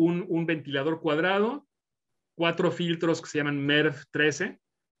compramos un ventilador cuadrado, 4 filtros que se llaman MERV 13.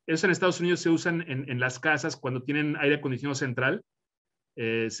 Esos en Estados Unidos se usan en las casas cuando tienen aire acondicionado central.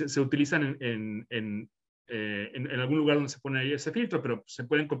 Se utilizan en algún lugar donde se pone ahí ese filtro, pero se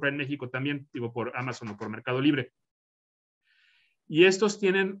pueden comprar en México también, digo, por Amazon o por Mercado Libre. Y estos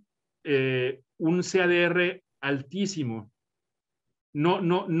tienen un CADR altísimo.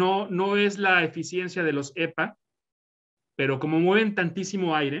 No es la eficiencia de los EPA, pero como mueven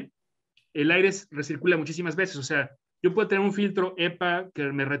tantísimo aire, el aire recircula muchísimas veces. O sea, yo puedo tener un filtro EPA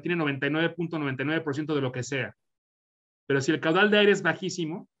que me retiene 99.99% de lo que sea, pero si el caudal de aire es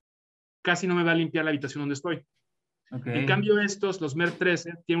bajísimo, casi no me va a limpiar la habitación donde estoy. Okay. En cambio, los MERV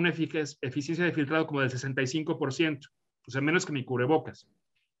 13, tienen una eficiencia de filtrado como del 65%, o sea, menos que mi cubrebocas.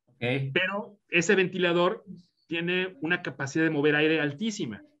 Okay. Pero ese ventilador tiene una capacidad de mover aire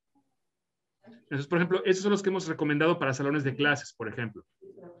altísima. Entonces, por ejemplo, esos son los que hemos recomendado para salones de clases, por ejemplo.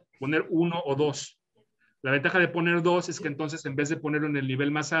 Poner 1 o 2. La ventaja de poner 2 es que entonces, en vez de ponerlo en el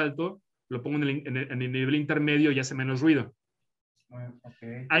nivel más alto, lo pongo en el nivel intermedio y hace menos ruido.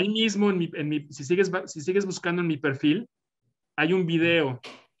 Okay. Ahí mismo, si sigues buscando en mi perfil, hay un video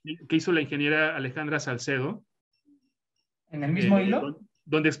que hizo la ingeniera Alejandra Salcedo. ¿En el mismo hilo?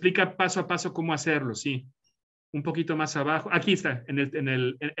 Donde explica paso a paso cómo hacerlo, sí. Un poquito más abajo. Aquí está,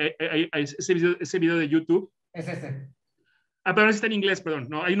 ese video de YouTube. Es este. Pero no está en inglés, perdón.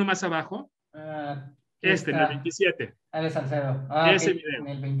 No, hay uno más abajo. En el 27. Ale Salcedo. Ese video. En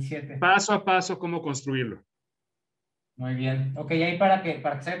el 27. Paso a paso cómo construirlo. Muy bien. Ok, ahí para que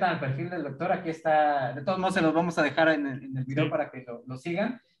se metan al perfil del doctor, aquí está. De todos modos, se los vamos a dejar en el video para que lo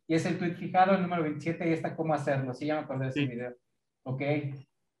sigan. Y es el tweet fijado, el número 27, y está cómo hacerlo. Sí, ya me acordé de ese video. Ok,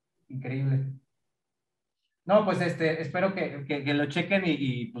 increíble. No, pues espero que lo chequen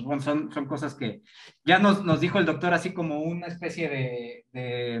y pues bueno, son cosas que ya nos dijo el doctor, así como una especie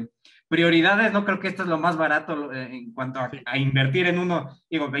de prioridades. No creo que esto es lo más barato en cuanto a invertir en uno,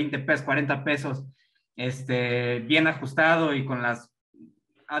 digo, 20 pesos, 40 pesos, bien ajustado y con los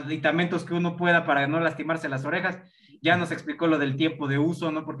aditamentos que uno pueda para no lastimarse las orejas. Ya nos explicó lo del tiempo de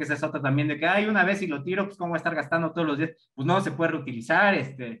uso, ¿no? Porque esa es otra también de que, una vez y lo tiro, pues cómo va a estar gastando todos los días. Pues no, se puede reutilizar,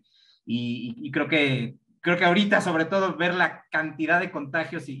 y creo que ahorita, sobre todo, ver la cantidad de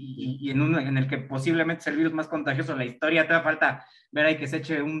contagios y en el que posiblemente es el virus más contagioso en la historia, te da falta ver ahí que se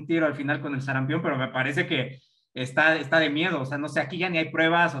eche un tiro al final con el sarampión, pero me parece que está de miedo. O sea, no sé, aquí ya ni hay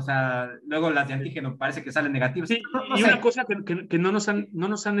pruebas, o sea, luego las de antígeno parece que salen negativas. Sí, no y sé. Una cosa que no nos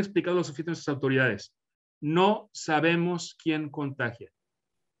han explicado lo suficiente nuestras autoridades: no sabemos quién contagia.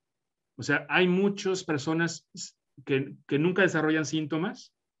 O sea, hay muchas personas que nunca desarrollan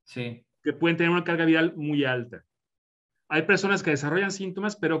síntomas. Sí. Que pueden tener una carga viral muy alta. Hay personas que desarrollan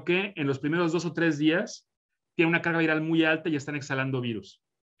síntomas, pero que en los primeros 2 o 3 días tienen una carga viral muy alta y están exhalando virus.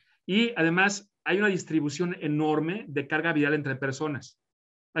 Y además hay una distribución enorme de carga viral entre personas.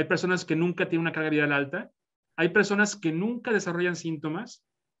 Hay personas que nunca tienen una carga viral alta, hay personas que nunca desarrollan síntomas,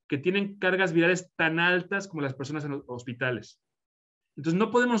 que tienen cargas virales tan altas como las personas en los hospitales. Entonces, no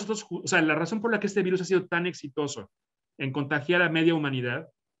podemos nosotros, o sea, la razón por la que este virus ha sido tan exitoso en contagiar a media humanidad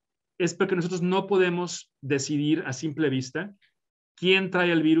es porque nosotros no podemos decidir a simple vista quién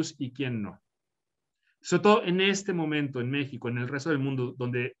trae el virus y quién no. Sobre todo en este momento en México, en el resto del mundo,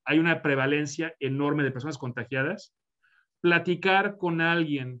 donde hay una prevalencia enorme de personas contagiadas, platicar con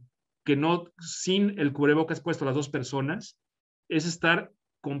alguien que no, sin el cubrebocas puesto a las dos personas, es estar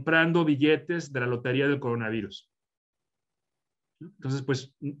comprando billetes de la lotería del coronavirus. Entonces,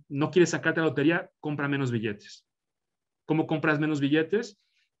 pues, no quieres sacarte la lotería, compra menos billetes. ¿Cómo compras menos billetes?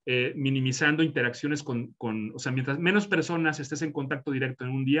 Minimizando interacciones o sea, mientras menos personas estés en contacto directo en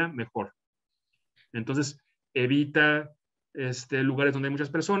un día, mejor. Entonces, evita lugares donde hay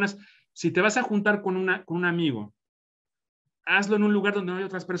muchas personas. Si te vas a juntar con un amigo, hazlo en un lugar donde no hay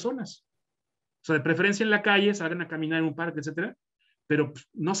otras personas. O sea, de preferencia en la calle, salgan a caminar en un parque, etcétera, pero pues,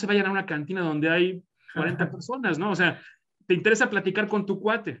 no se vayan a una cantina donde hay 40 personas, ¿no? O sea, te interesa platicar con tu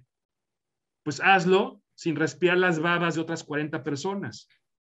cuate, pues hazlo sin respirar las babas de otras 40 personas.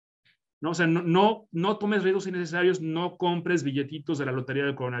 ¿No? O sea, no tomes riesgos innecesarios, no compres billetitos de la lotería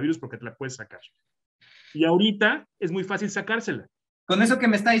del coronavirus porque te la puedes sacar. Y ahorita es muy fácil sacársela. Con eso que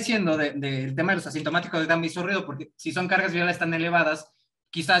me está diciendo del tema de los asintomáticos, da mucho ruido, porque si son cargas virales tan elevadas,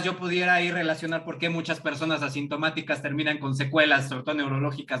 quizás yo pudiera ahí relacionar por qué muchas personas asintomáticas terminan con secuelas, sobre todo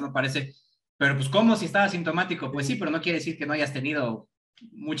neurológicas, ¿no? Parece, pero pues ¿cómo si estás asintomático? Pues sí, pero no quiere decir que no hayas tenido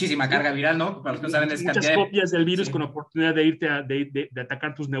muchísima carga viral, ¿no? Para los que no saben, es muchas cantidad copias del virus sí. Con oportunidad de irte de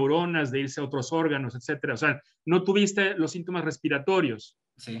atacar tus neuronas, de irse a otros órganos, etcétera. O sea, no tuviste los síntomas respiratorios,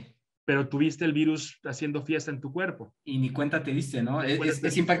 sí, pero tuviste el virus haciendo fiesta en tu cuerpo. Y ni cuenta te diste, ¿no?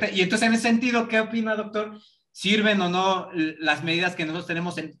 Es impactante. Y entonces, en ese sentido, ¿qué opina, doctor? ¿Sirven o no las medidas que nosotros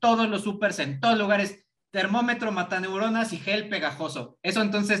tenemos en todos los supers, en todos lugares? Termómetro, mataneuronas y gel pegajoso. ¿Eso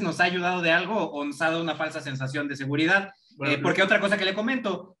entonces nos ha ayudado de algo o nos ha dado una falsa sensación de seguridad? Bueno, porque otra cosa que le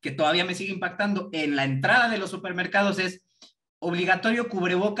comento, que todavía me sigue impactando en la entrada de los supermercados es obligatorio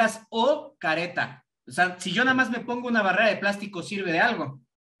cubrebocas o careta. O sea, si yo nada más me pongo una barrera de plástico, ¿sirve de algo?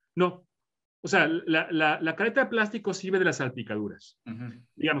 No. O sea, la careta de plástico sirve de las salpicaduras.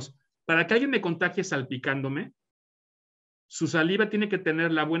 Digamos, para que alguien me contagie salpicándome, su saliva tiene que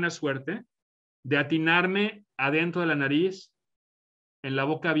tener la buena suerte de atinarme adentro de la nariz, en la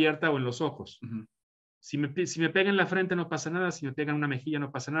boca abierta o en los ojos. Si me pega en la frente no pasa nada, si me pega en una mejilla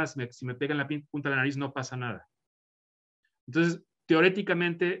no pasa nada, si me pega en la punta de la nariz no pasa nada. Entonces,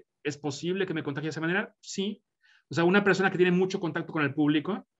 teóricamente, ¿es posible que me contagie de esa manera? Sí. O sea, una persona que tiene mucho contacto con el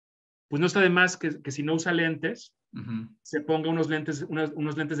público, pues no está de más que si no usa lentes, se ponga unos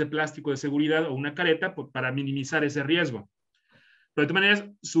lentes de plástico de seguridad o una careta para minimizar ese riesgo. Pero de todas maneras,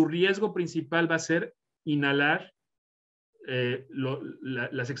 su riesgo principal va a ser inhalar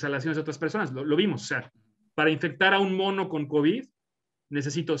las exhalaciones de otras personas. Lo vimos. O sea, para infectar a un mono con COVID,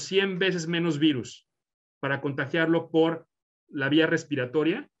 necesito 100 veces menos virus para contagiarlo por la vía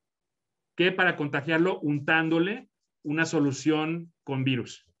respiratoria que para contagiarlo untándole una solución con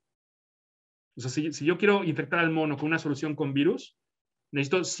virus. O sea, si yo quiero infectar al mono con una solución con virus,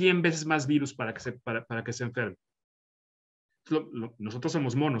 necesito 100 veces más virus para que se enferme. Nosotros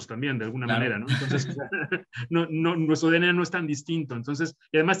somos monos también, de alguna manera, ¿no? Entonces, o sea, nuestro DNA no es tan distinto. Entonces,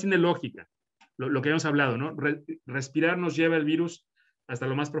 y además tiene lógica, lo que hemos hablado, ¿no? Respirar nos lleva el virus hasta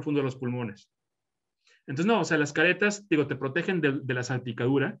lo más profundo de los pulmones. Entonces, no, o sea, las caretas, digo, te protegen de la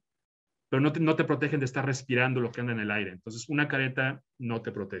salpicadura, pero no te protegen de estar respirando lo que anda en el aire. Entonces, una careta no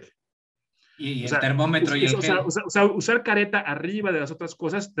te protege. Y el termómetro y el gel. Usar careta arriba de las otras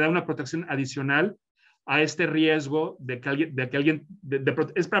cosas te da una protección adicional a este riesgo de que alguien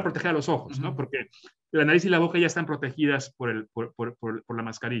es para proteger a los ojos, ¿no? Porque la nariz y la boca ya están protegidas por la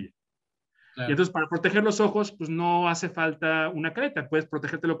mascarilla. Claro. Y entonces, para proteger los ojos, pues no hace falta una careta. Puedes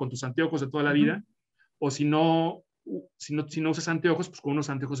protegértelo con tus anteojos de toda la vida, o si no usas anteojos, pues con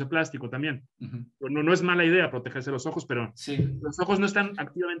unos anteojos de plástico también. No es mala idea protegerse los ojos, pero los ojos no están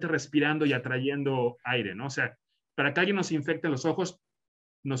activamente respirando y atrayendo aire, ¿no? O sea, para que alguien nos infecte los ojos,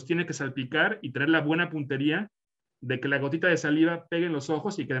 nos tiene que salpicar y tener la buena puntería de que la gotita de saliva pegue en los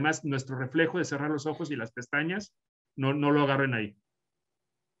ojos y que además nuestro reflejo de cerrar los ojos y las pestañas no lo agarren ahí.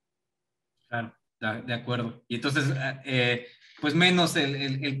 Claro, de acuerdo. Y entonces, pues menos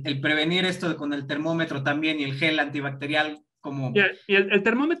el prevenir esto con el termómetro también y el gel antibacterial como... Y el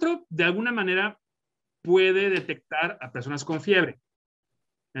termómetro de alguna manera puede detectar a personas con fiebre.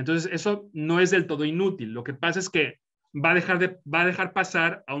 Entonces, eso no es del todo inútil. Lo que pasa es que va a dejar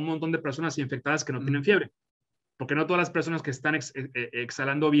pasar a un montón de personas infectadas que no tienen fiebre. Porque no todas las personas que están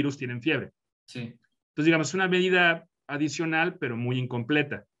exhalando virus tienen fiebre. Sí. Entonces, digamos, es una medida adicional, pero muy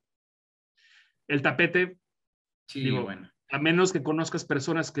incompleta. El tapete, Sí, digo, bueno. a menos que conozcas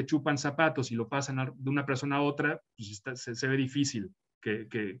personas que chupan zapatos y lo pasan de una persona a otra, pues se ve difícil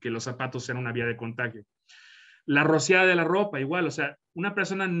que los zapatos sean una vía de contagio. La rociada de la ropa, igual, o sea, una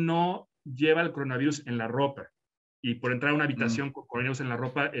persona no lleva el coronavirus en la ropa y por entrar a una habitación con coronavirus en la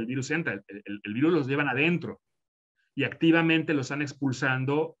ropa, el virus entra, el virus los llevan adentro y activamente los están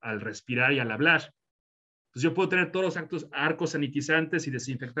expulsando al respirar y al hablar. Entonces yo puedo tener todos los arcos sanitizantes y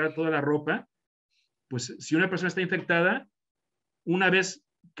desinfectar toda la ropa, pues si una persona está infectada, una vez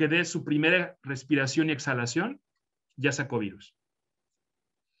que dé su primera respiración y exhalación, ya sacó virus.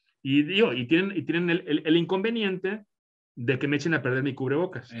 Y tienen el inconveniente de que me echen a perder mi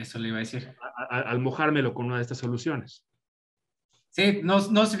cubrebocas. Eso le iba a decir. Al mojármelo con una de estas soluciones. Sí, no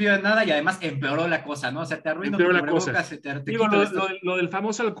sirvió de nada y además empeoró la cosa, ¿no? O sea, te arruino tu Empeoró la cosa. cubrebocas, te Digo, quito esto. lo del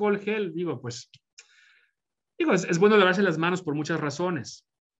famoso alcohol gel, digo, pues, digo, es bueno lavarse las manos por muchas razones,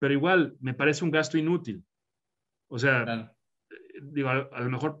 pero igual me parece un gasto inútil. O sea, Claro. digo, a lo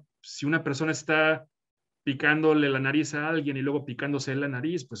mejor si una persona está picándole la nariz a alguien y luego picándose la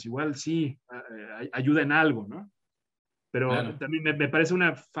nariz, pues igual sí, ayuda en algo, ¿no? Pero Claro. también me parece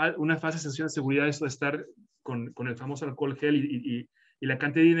una falsa sensación de seguridad esto de estar con el famoso alcohol gel y la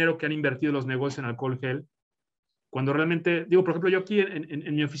cantidad de dinero que han invertido los negocios en alcohol gel, cuando realmente, digo, por ejemplo, yo aquí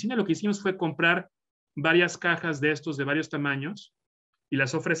en mi oficina lo que hicimos fue comprar varias cajas de estos de varios tamaños y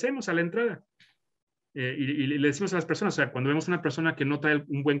las ofrecemos a la entrada. Y le decimos a las personas, o sea, cuando vemos una persona que no trae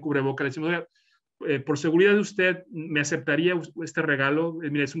un buen cubreboca, le decimos, oiga, por seguridad de usted, ¿me aceptaría este regalo?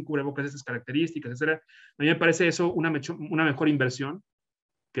 Mira, es un cubrebocas de estas características, etcétera. A mí me parece eso una mejor inversión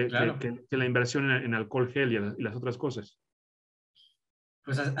Claro. que la inversión en alcohol gel y las otras cosas.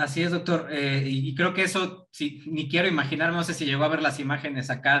 Pues así es, doctor. Y creo que eso, sí, ni quiero imaginar, no sé si llegó a ver las imágenes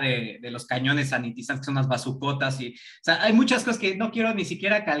acá de los cañones sanitizantes, que son unas bazucotas. O sea, hay muchas cosas que no quiero ni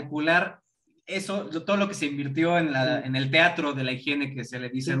siquiera calcular eso, todo lo que se invirtió en el teatro de la higiene que se le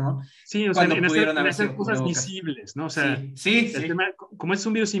dice, Sí, ¿no? sí, o sea, Cuando pudieron en haber hacer sido cosas cubrebocas. visibles, ¿no? O sea, Sí, sí, el sí. tema, como es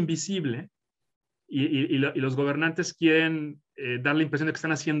un virus invisible y los gobernantes quieren dar la impresión de que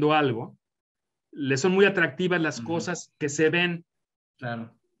están haciendo algo, les son muy atractivas las cosas que se ven.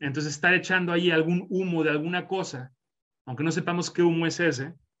 Claro. Entonces, estar echando ahí algún humo de alguna cosa, aunque no sepamos qué humo es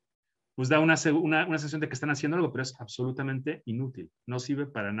ese, pues da una sensación de que están haciendo algo, pero es absolutamente inútil, no sirve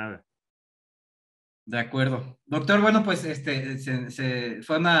para nada. De acuerdo. Doctor, bueno, pues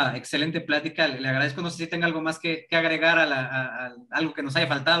fue una excelente plática. Le agradezco. No sé si tenga algo más que agregar a algo que nos haya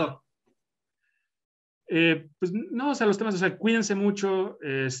faltado. Pues no, o sea, los temas, o sea, cuídense mucho,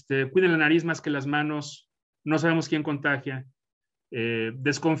 cuiden la nariz más que las manos, no sabemos quién contagia,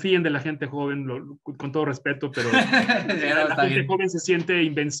 desconfíen de la gente joven, con todo respeto, pero Sí, no, la está gente bien. joven se siente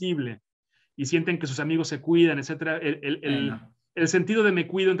invencible y sienten que sus amigos se cuidan, etcétera. No. El sentido de me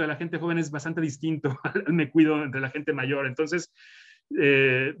cuido entre la gente joven es bastante distinto al me cuido entre la gente mayor. Entonces,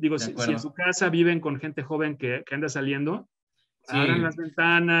 digo, De si en su acuerdo. casa viven con gente joven que anda saliendo, abran las Sí.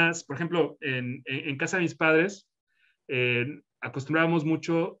 ventanas. Por ejemplo, en casa de mis padres, acostumbrábamos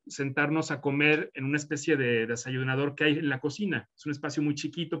mucho sentarnos a comer en una especie de desayunador que hay en la cocina. Es un espacio muy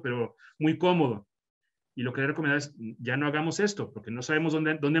chiquito, pero muy cómodo. Y lo que le recomiendo es, ya no hagamos esto, porque no sabemos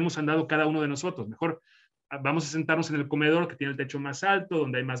dónde hemos andado cada uno de nosotros. Mejor vamos a sentarnos en el comedor que tiene el techo más alto,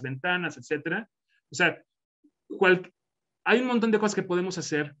 donde hay más ventanas, etcétera. O sea, hay un montón de cosas que podemos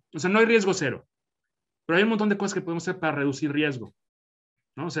hacer. O sea, no hay riesgo cero, pero hay un montón de cosas que podemos hacer para reducir riesgo,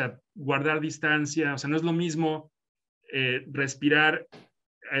 ¿no? O sea, guardar distancia. O sea, no es lo mismo respirar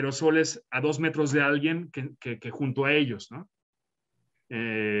aerosoles a 2 metros de alguien que junto a ellos, ¿no?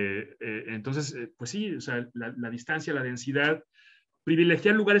 Entonces, pues sí, o sea, la distancia, la densidad,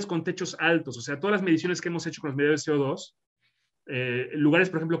 privilegiar lugares con techos altos, o sea, todas las mediciones que hemos hecho con los medidores de CO2, lugares,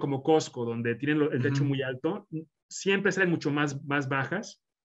 por ejemplo, como Costco, donde tienen el techo muy alto, siempre salen mucho más bajas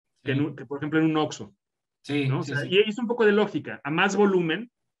Sí, que, por ejemplo, en un Oxxo, sí, ¿no? O sí, sea, sí. y es un poco de lógica, a más volumen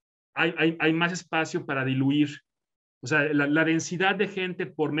hay más espacio para diluir. O sea, la densidad de gente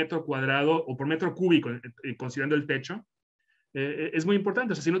por metro cuadrado o por metro cúbico, considerando el techo, es muy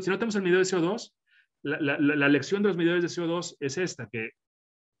importante. O sea, si no tenemos el medidor de CO2, la lección de los medidores de CO2 es esta,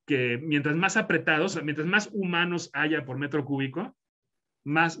 que mientras más apretados, mientras más humanos haya por metro cúbico,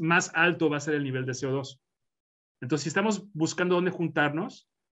 más alto va a ser el nivel de CO2. Entonces, si estamos buscando dónde juntarnos,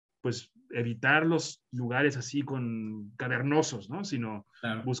 pues evitar los lugares así con cavernosos, ¿no? Sino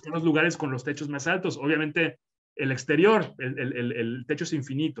Claro. buscar los lugares con los techos más altos. Obviamente, el exterior, el techo es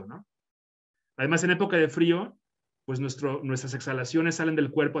infinito, ¿no? Además, en época de frío, pues nuestras exhalaciones salen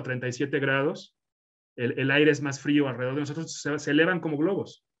del cuerpo a 37 grados, el aire es más frío alrededor de nosotros, se elevan como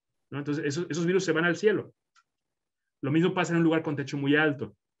globos, ¿no? Entonces, esos virus se van al cielo. Lo mismo pasa en un lugar con techo muy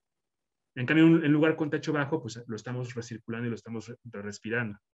alto. En cambio, en lugar con techo bajo, pues lo estamos recirculando y lo estamos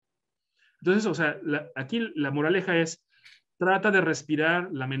respirando. Entonces, o sea, aquí la moraleja es, trata de respirar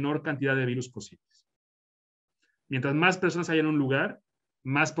la menor cantidad de virus posibles. Mientras más personas haya en un lugar,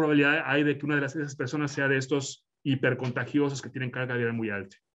 más probabilidad hay de que una de esas personas sea de estos hipercontagiosos que tienen carga viral muy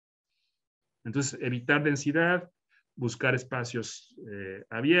alta. Entonces, evitar densidad, buscar espacios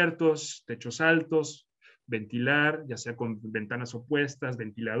abiertos, techos altos, ventilar, ya sea con ventanas opuestas,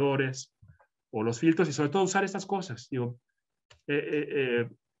 ventiladores o los filtros, y sobre todo usar estas cosas. Digo,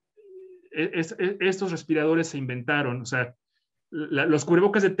 estos respiradores se inventaron, o sea, los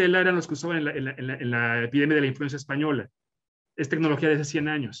cubrebocas de tela eran los que usaban en la epidemia de la influenza española. Es tecnología de hace 100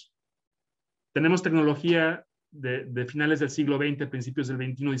 años. Tenemos tecnología de finales del siglo XX, principios del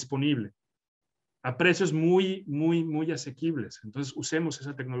XXI disponible, a precios muy, muy, muy asequibles. Entonces, usemos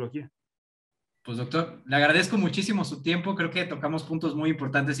esa tecnología. Pues doctor, le agradezco muchísimo su tiempo, creo que tocamos puntos muy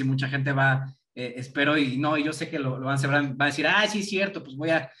importantes y mucha gente va, espero, y no, y yo sé que lo van a hacer, va a decir, sí es cierto, pues voy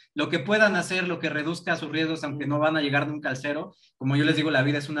a, lo que puedan hacer, lo que reduzca sus riesgos, aunque no van a llegar nunca al cero, como yo les digo, la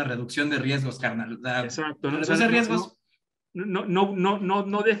vida es una reducción de riesgos, carnal. Exacto. Reduce riesgos.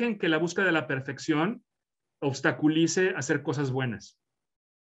 No dejen que la búsqueda de la perfección obstaculice hacer cosas buenas.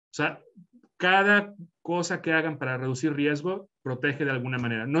 O sea, cada cosa que hagan para reducir riesgo protege de alguna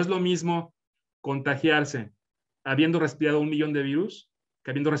manera. No es lo mismo contagiarse habiendo respirado 1 millón de virus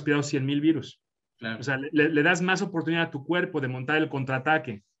que habiendo respirado 100,000 virus. Claro. O sea, le das más oportunidad a tu cuerpo de montar el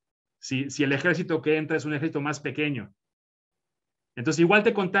contraataque. Si el ejército que entra es un ejército más pequeño. Entonces, igual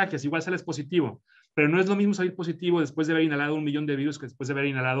te contagias, igual sales positivo, pero no es lo mismo salir positivo después de haber inhalado 1 millón de virus que después de haber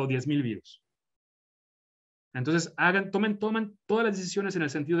inhalado 10,000 virus. Entonces, tomen todas las decisiones en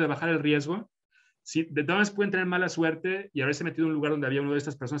el sentido de bajar el riesgo. Si de todas maneras pueden tener mala suerte y haberse metido en un lugar donde había una de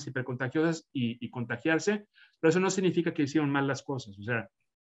estas personas hipercontagiosas y contagiarse, pero eso no significa que hicieron mal las cosas. O sea,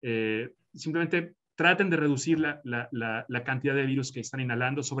 simplemente traten de reducir la cantidad de virus que están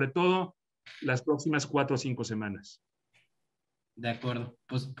inhalando, sobre todo las próximas 4 o 5 semanas. De acuerdo.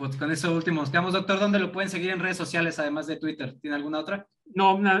 Pues con eso último nos quedamos, doctor. ¿Dónde lo pueden seguir en redes sociales, además de Twitter? ¿Tiene alguna otra?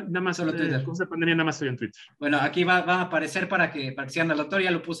 No, nada más. Solo Twitter. Con esta pandemia nada más estoy en Twitter. Bueno, aquí va a aparecer para que sigan al doctor.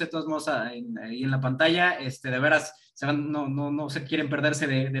 Ya lo puse de todos modos ahí en la pantalla. De veras, no se quieren perderse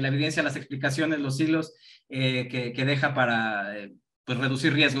de la evidencia, las explicaciones, los hilos que deja para pues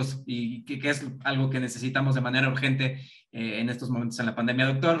reducir riesgos y que es algo que necesitamos de manera urgente en estos momentos en la pandemia.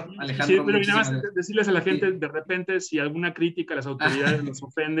 Doctor Alejandro, sí, pero nada más decirles a la gente, de repente, si alguna crítica a las autoridades los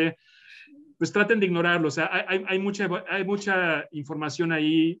ofende, pues traten de ignorarlo. O sea, hay mucha información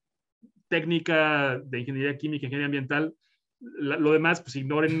ahí, técnica de ingeniería química, ingeniería ambiental. Lo demás, pues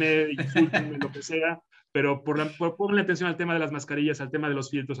ignórenme, insúltenme, lo que sea, pero ponle atención al tema de las mascarillas, al tema de los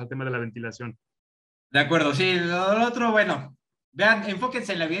filtros, al tema de la ventilación. De acuerdo, sí. Lo otro, bueno, vean,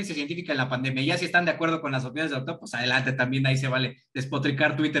 enfóquense en la evidencia científica en la pandemia. Ya si están de acuerdo con las opiniones del doctor, pues adelante, también ahí se vale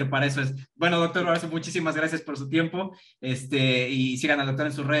despotricar Twitter, para eso es. Bueno, doctor, ahora muchísimas gracias por su tiempo, y sigan al doctor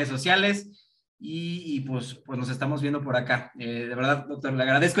en sus redes sociales, y pues nos estamos viendo por acá. De verdad, doctor, le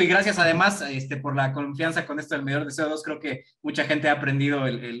agradezco, y gracias además por la confianza con esto del medidor de CO2. Creo que mucha gente ha aprendido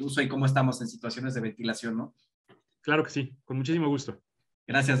el uso y cómo estamos en situaciones de ventilación, ¿no? Claro que sí, con muchísimo gusto.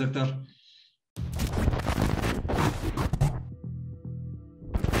 Gracias, doctor.